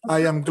fine.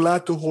 I am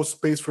glad to hold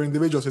space for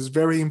individuals. It's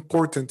very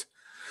important,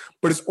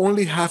 but it's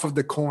only half of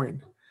the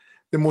coin.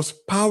 The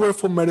most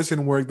powerful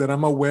medicine work that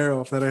I'm aware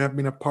of, that I have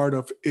been a part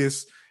of,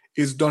 is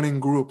done in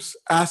groups,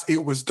 as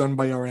it was done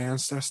by our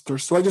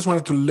ancestors. So I just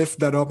wanted to lift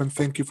that up, and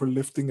thank you for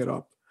lifting it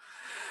up.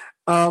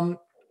 To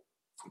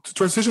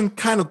transition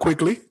kind of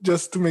quickly,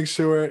 just to make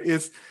sure,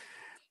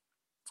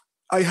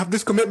 I have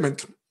this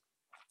commitment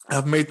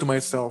I've made to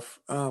myself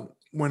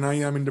when I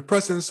am in the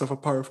presence of a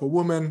powerful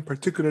woman,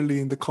 particularly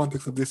in the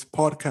context of this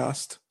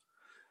podcast.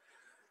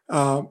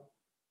 And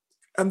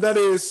that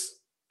is,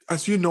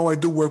 as you know, I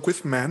do work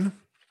with men,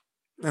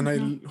 and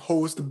I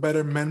host the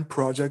Better Men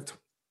Project.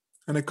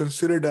 And I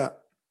consider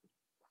that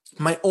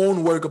my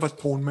own work of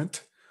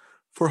atonement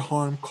for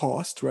harm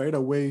caused, right?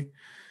 A way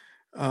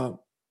to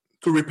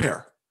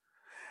repair.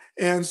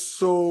 And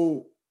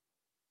so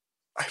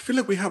I feel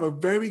like we have a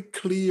very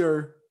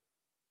clear,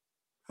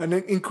 an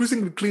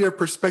increasingly clear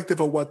perspective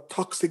of what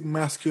toxic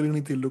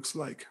masculinity looks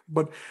like,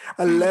 but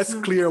a less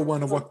clear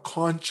one of what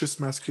conscious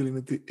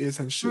masculinity is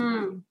and should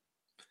be.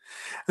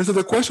 And so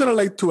the question I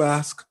like to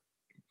ask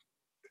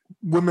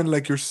women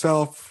like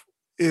yourself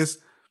is,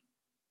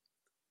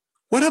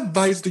 what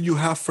advice do you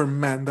have for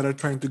men that are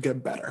trying to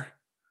get better?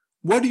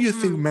 What do you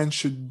think men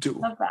should do?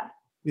 Love that.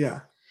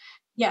 Yeah.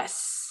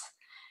 Yes.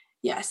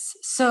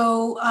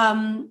 So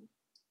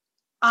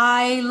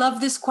I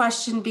love this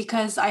question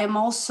because I am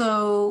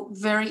also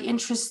very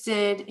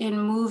interested in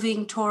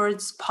moving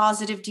towards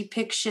positive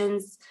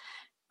depictions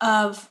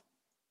of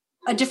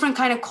a different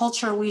kind of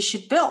culture we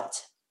should build,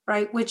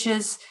 right? Which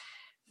is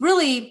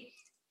really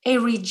a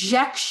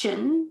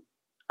rejection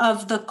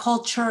of the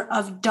culture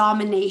of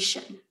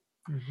domination,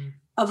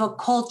 of a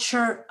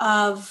culture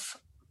of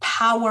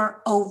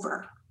power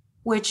over,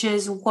 which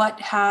is what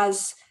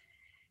has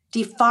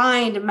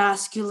defined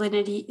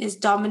masculinity, is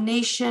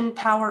domination,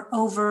 power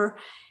over,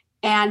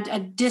 and a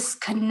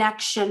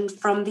disconnection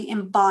from the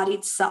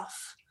embodied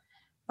self,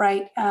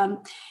 right?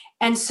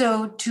 And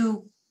so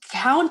to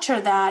counter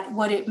that,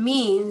 what it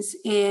means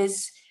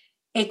is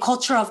a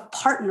culture of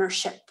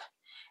partnership.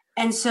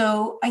 And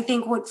so I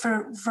think when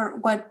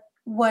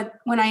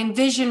I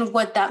envision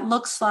what that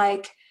looks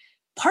like,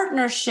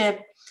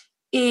 partnership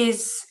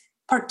is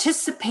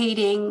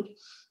participating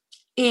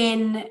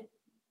in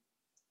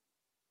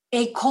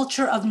a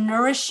culture of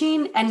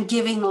nourishing and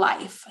giving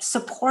life,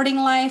 supporting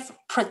life,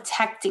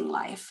 protecting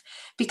life,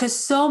 because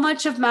so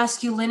much of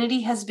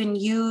masculinity has been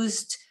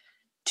used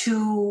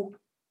to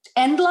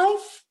end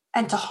life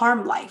and to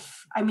harm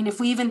life. I mean,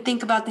 if we even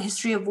think about the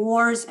history of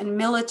wars and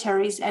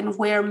militaries and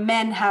where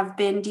men have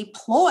been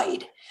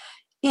deployed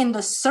in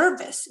the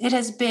service, it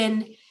has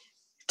been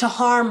to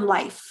harm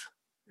life,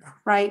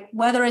 right?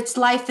 Whether it's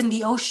life in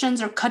the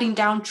oceans or cutting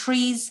down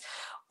trees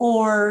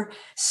or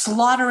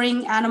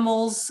slaughtering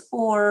animals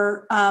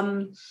or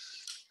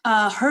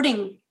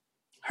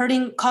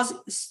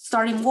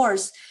starting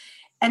wars.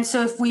 And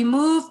so if we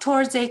move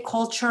towards a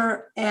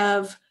culture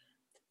of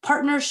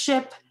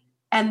partnership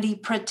and the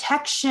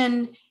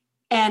protection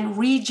and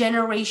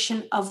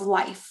regeneration of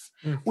life,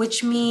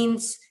 which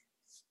means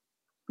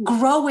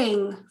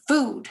growing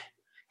food,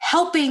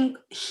 helping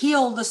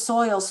heal the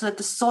soil so that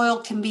the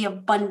soil can be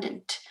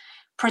abundant,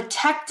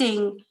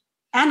 protecting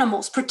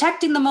animals,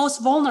 protecting the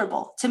most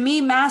vulnerable. To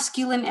me,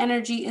 masculine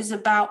energy is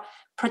about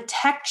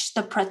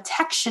the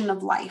protection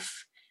of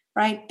life,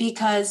 right?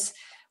 Because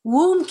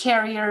womb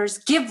carriers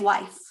give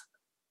life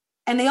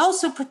and they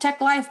also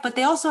protect life, but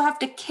they also have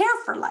to care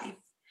for life.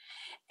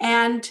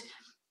 And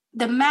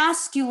the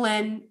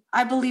masculine,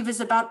 I believe, is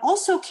about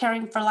also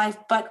caring for life,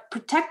 but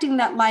protecting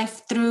that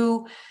life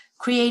through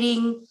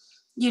creating,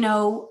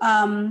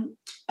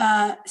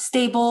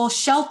 stable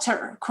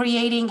shelter,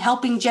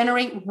 helping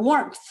generate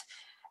warmth,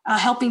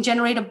 helping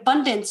generate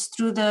abundance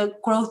through the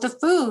growth of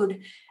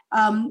food,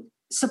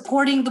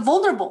 supporting the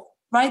vulnerable,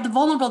 right? The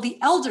vulnerable, the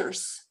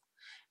elders,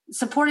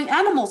 supporting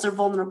animals are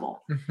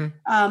vulnerable,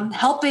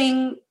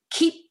 helping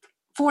keep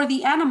for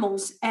the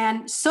animals.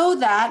 And so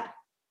that,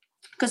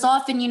 because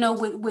often,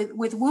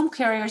 with womb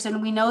carriers,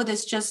 and we know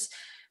this just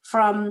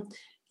from,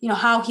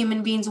 how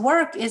human beings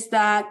work, is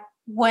that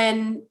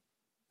when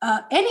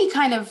any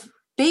kind of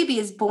baby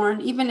is born,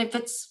 even if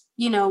it's,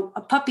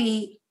 a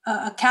puppy,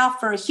 a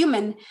calf, or a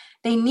human,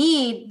 they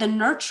need the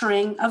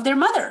nurturing of their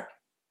mother.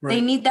 Right.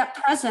 They need that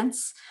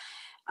presence.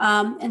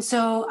 And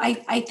so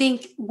I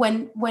think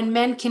when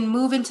men can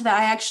move into that,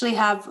 I actually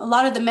have a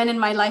lot of the men in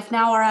my life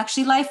now are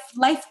actually life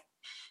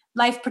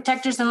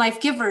protectors and life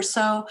givers.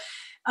 So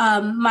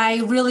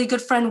my really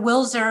good friend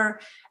Wilzer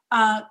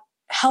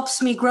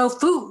helps me grow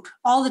food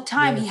all the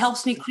time. Yes. He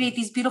helps me create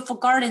these beautiful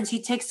gardens.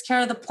 He takes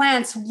care of the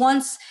plants.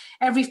 Once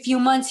every few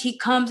months, he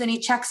comes and he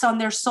checks on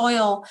their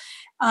soil.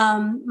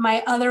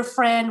 My other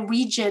friend,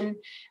 Region,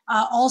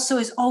 also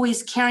is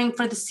always caring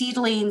for the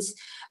seedlings.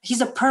 He's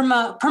a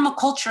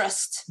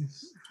permaculturist,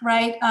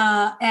 right?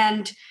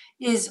 And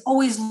is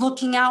always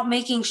looking out,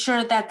 making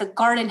sure that the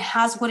garden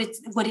has what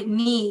it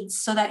needs,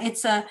 so that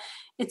it's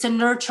a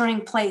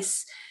nurturing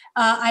place.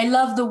 I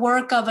love the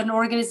work of an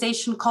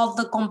organization called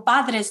the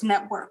Compadres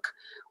Network,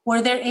 where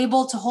they're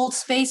able to hold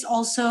space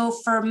also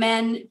for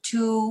men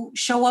to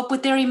show up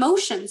with their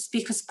emotions,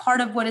 because part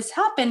of what has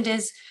happened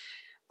is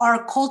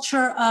our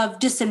culture of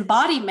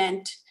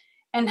disembodiment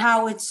and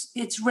how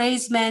it's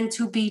raised men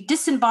to be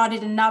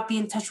disembodied and not be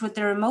in touch with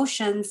their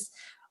emotions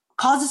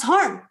causes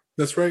harm.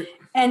 That's right.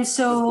 And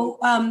so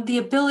the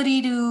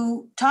ability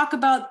to talk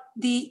about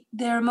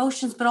their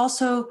emotions, but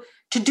also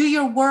to do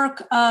your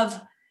work of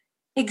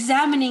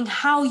examining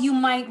how you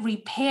might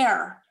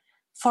repair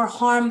for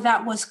harm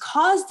that was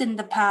caused in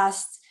the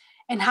past,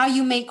 and how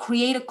you may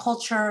create a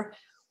culture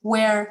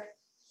where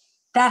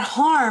that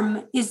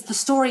harm is the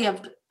story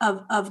of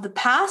the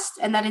past,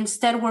 and that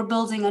instead we're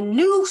building a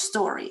new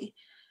story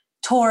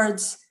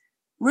towards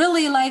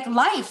really like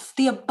life,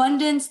 the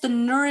abundance, the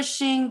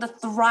nourishing, the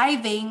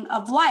thriving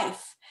of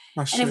life.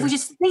 And if we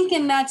just think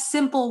in that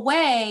simple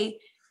way,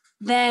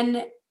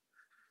 then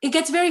it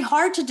gets very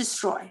hard to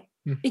destroy.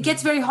 It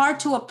gets very hard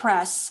to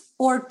oppress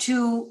or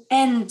to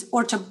end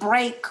or to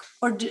break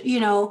or,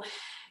 to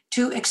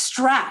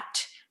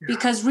extract,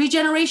 because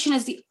regeneration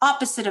is the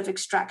opposite of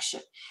extraction.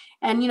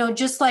 And,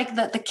 just like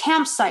the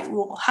campsite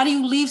rule, how do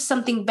you leave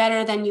something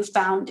better than you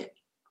found it?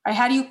 Right?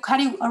 How do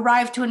you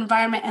arrive to an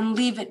environment and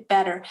leave it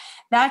better?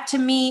 That to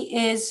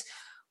me is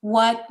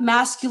what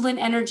masculine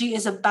energy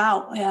is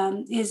about,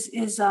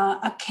 is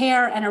a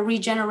care and a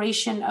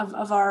regeneration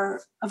of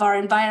our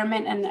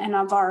environment and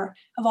of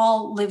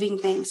all living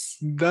things.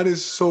 That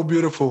is so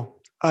beautiful.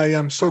 I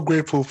am so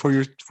grateful for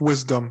your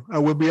wisdom. I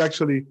will be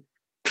actually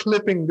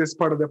clipping this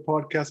part of the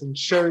podcast and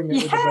sharing it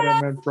with the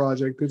Better Men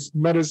Project. It's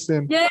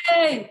medicine.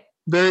 Yay!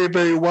 Very,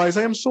 very wise.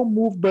 I am so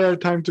moved by our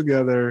time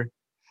together.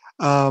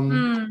 I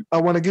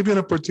want to give you an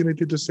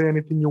opportunity to say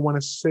anything you want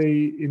to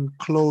say in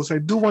close. I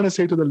do want to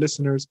say to the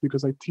listeners,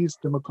 because I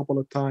teased them a couple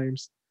of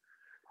times,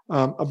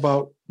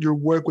 about your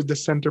work with the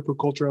Center for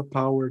Cultural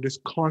Power, this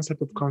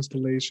concept of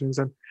constellations,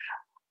 and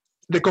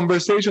the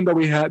conversation that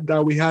we had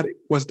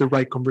was the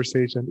right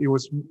conversation. It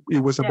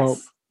was about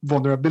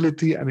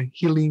vulnerability and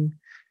healing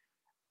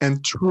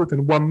and truth,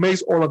 and what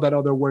makes all of that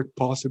other work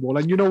possible.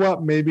 And you know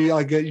what? Maybe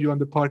I'll get you on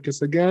the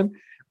podcast again.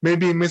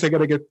 Maybe it means I got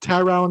to get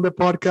Tara on the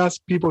podcast.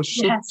 People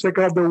should check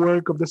out the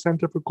work of the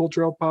Center for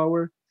Cultural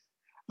Power.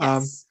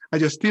 I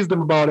just teased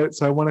them about it,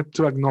 so I wanted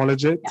to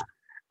acknowledge it.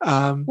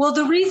 Well,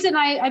 the reason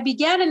I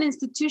began an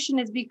institution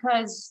is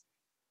because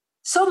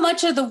so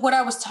much of what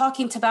I was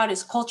talking about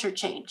is culture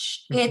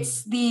change. Mm-hmm.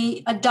 It's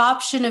the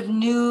adoption of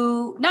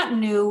not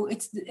new.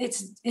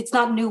 It's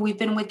not new. We've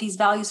been with these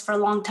values for a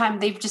long time.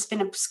 They've just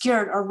been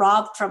obscured or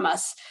robbed from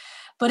us.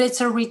 But it's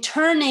a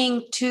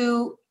returning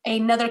to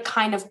another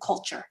kind of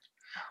culture,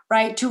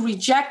 right? To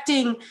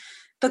rejecting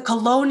the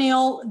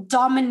colonial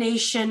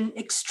domination,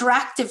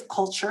 extractive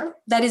culture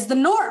that is the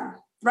norm.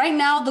 Right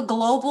now, the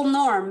global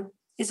norm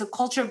is a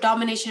culture of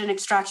domination and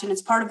extraction.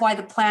 It's part of why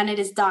the planet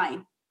is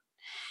dying.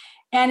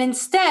 And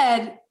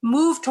instead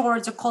move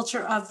towards a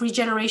culture of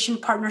regeneration,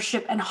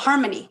 partnership, and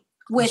harmony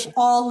with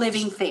all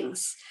living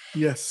things.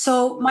 Yes.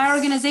 So my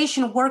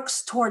organization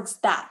works towards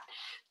that,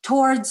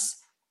 towards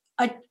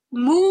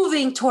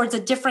moving towards a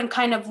different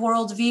kind of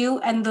worldview.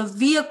 And the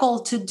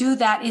vehicle to do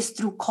that is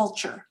through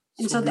culture.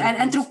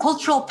 And through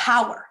cultural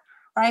power,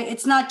 right?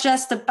 It's not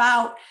just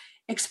about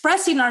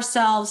expressing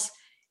ourselves.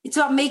 It's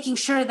about making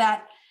sure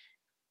that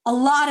a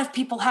lot of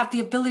people have the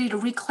ability to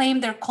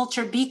reclaim their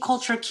culture, be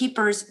culture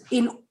keepers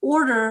in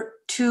order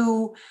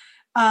to,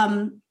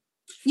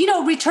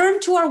 return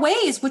to our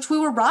ways, which we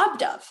were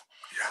robbed of.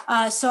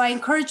 So I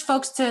encourage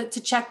folks to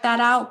check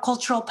that out,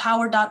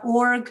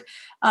 culturalpower.org.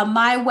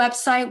 My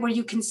website where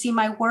you can see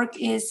my work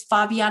is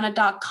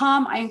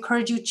fabiana.com. I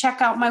encourage you to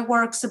check out my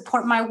work,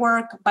 support my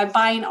work. By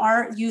buying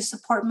art, you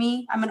support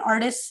me. I'm an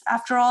artist,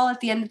 after all,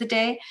 at the end of the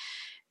day.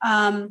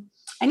 And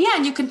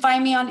you can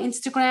find me on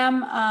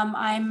Instagram.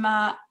 I'm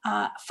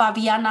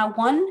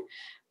Fabiana1.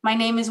 My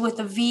name is with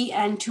a V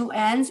and 2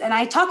 N's. And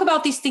I talk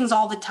about these things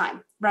all the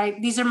time, right?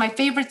 These are my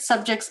favorite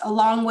subjects,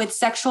 along with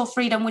sexual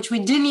freedom, which we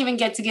didn't even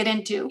get to get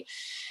into.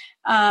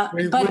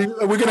 We're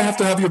going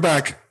to have you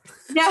back.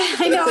 Yeah,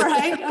 I know,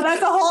 right?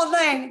 That's a whole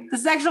thing. The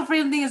sexual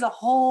freedom thing is a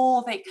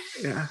whole thing.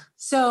 Yeah.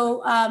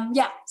 So,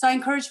 so I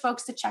encourage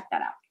folks to check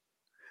that out.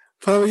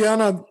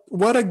 Fabiana,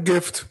 what a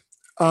gift.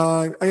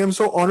 I am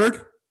so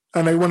honored.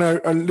 And I want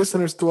our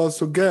listeners to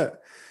also get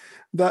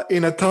that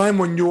in a time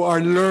when you are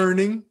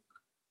learning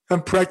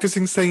and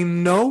practicing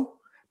saying no,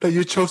 that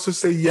you chose to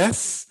say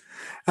yes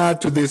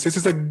to this. This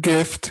is a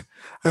gift.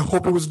 I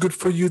hope it was good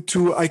for you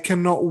too. I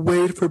cannot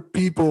wait for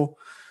people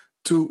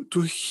to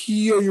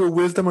hear your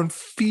wisdom and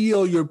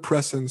feel your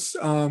presence.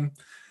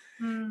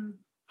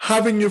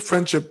 Having your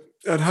friendship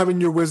and having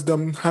your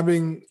wisdom,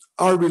 having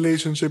our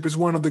relationship is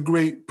one of the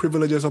great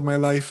privileges of my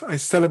life. I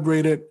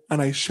celebrate it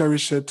and I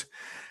cherish it.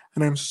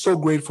 And I'm so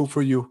grateful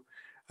for you.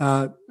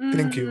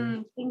 Thank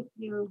you. Thank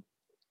you.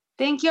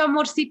 Thank you,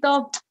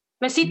 amorcito.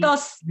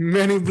 Besitos.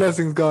 Many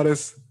blessings,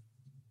 Goddess.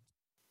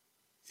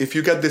 If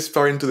you got this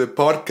far into the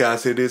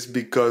podcast, it is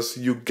because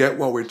you get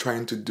what we're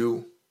trying to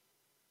do.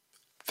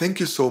 Thank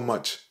you so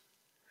much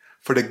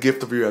for the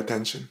gift of your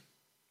attention.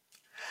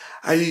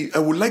 I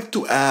would like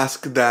to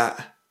ask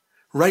that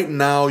right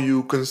now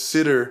you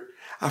consider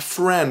a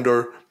friend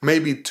or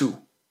maybe two,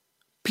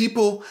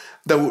 people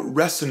that would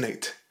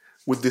resonate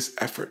with this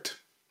effort,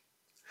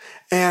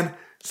 and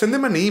send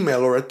them an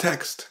email or a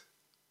text.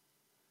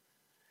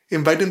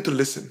 Invite them to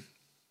listen.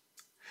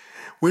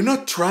 We're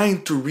not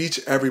trying to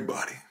reach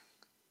everybody,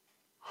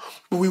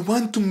 but we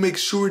want to make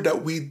sure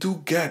that we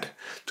do get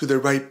to the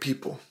right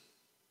people,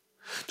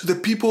 to the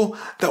people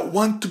that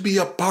want to be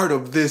a part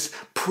of this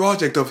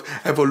project of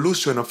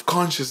evolution of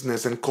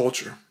consciousness and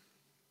culture.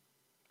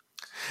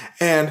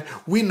 And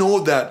we know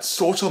that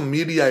social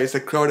media is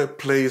a crowded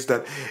place,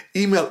 that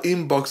email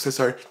inboxes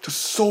are just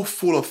so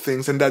full of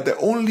things, and that the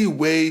only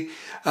way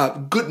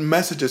good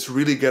messages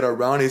really get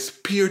around is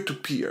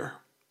peer-to-peer,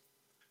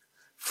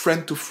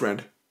 friend to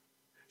friend.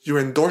 Your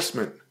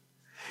endorsement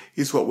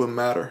is what will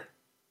matter.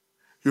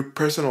 Your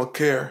personal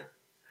care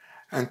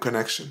and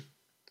connection.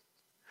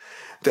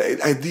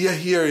 The idea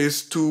here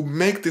is to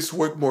make this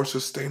work more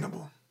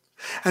sustainable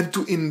and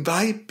to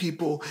invite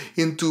people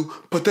into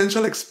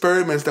potential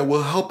experiments that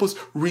will help us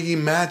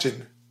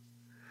reimagine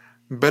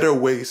better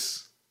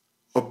ways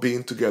of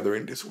being together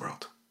in this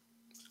world.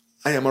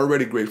 I am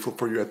already grateful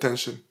for your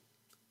attention,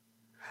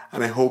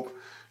 and I hope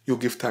you'll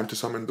give time to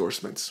some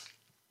endorsements.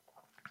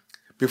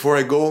 Before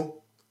I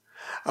go,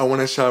 I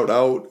want to shout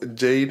out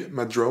Jade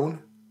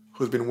Madrone,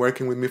 who's been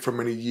working with me for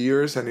many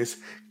years and is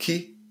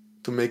key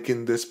to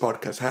making this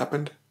podcast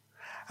happen,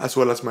 as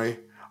well as my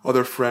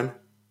other friend,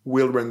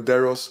 Will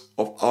Renderos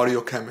of Audio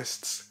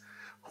Chemists,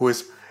 who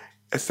is an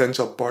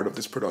essential part of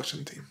this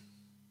production team.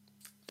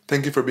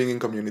 Thank you for being in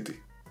community.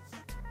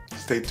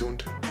 Stay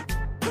tuned.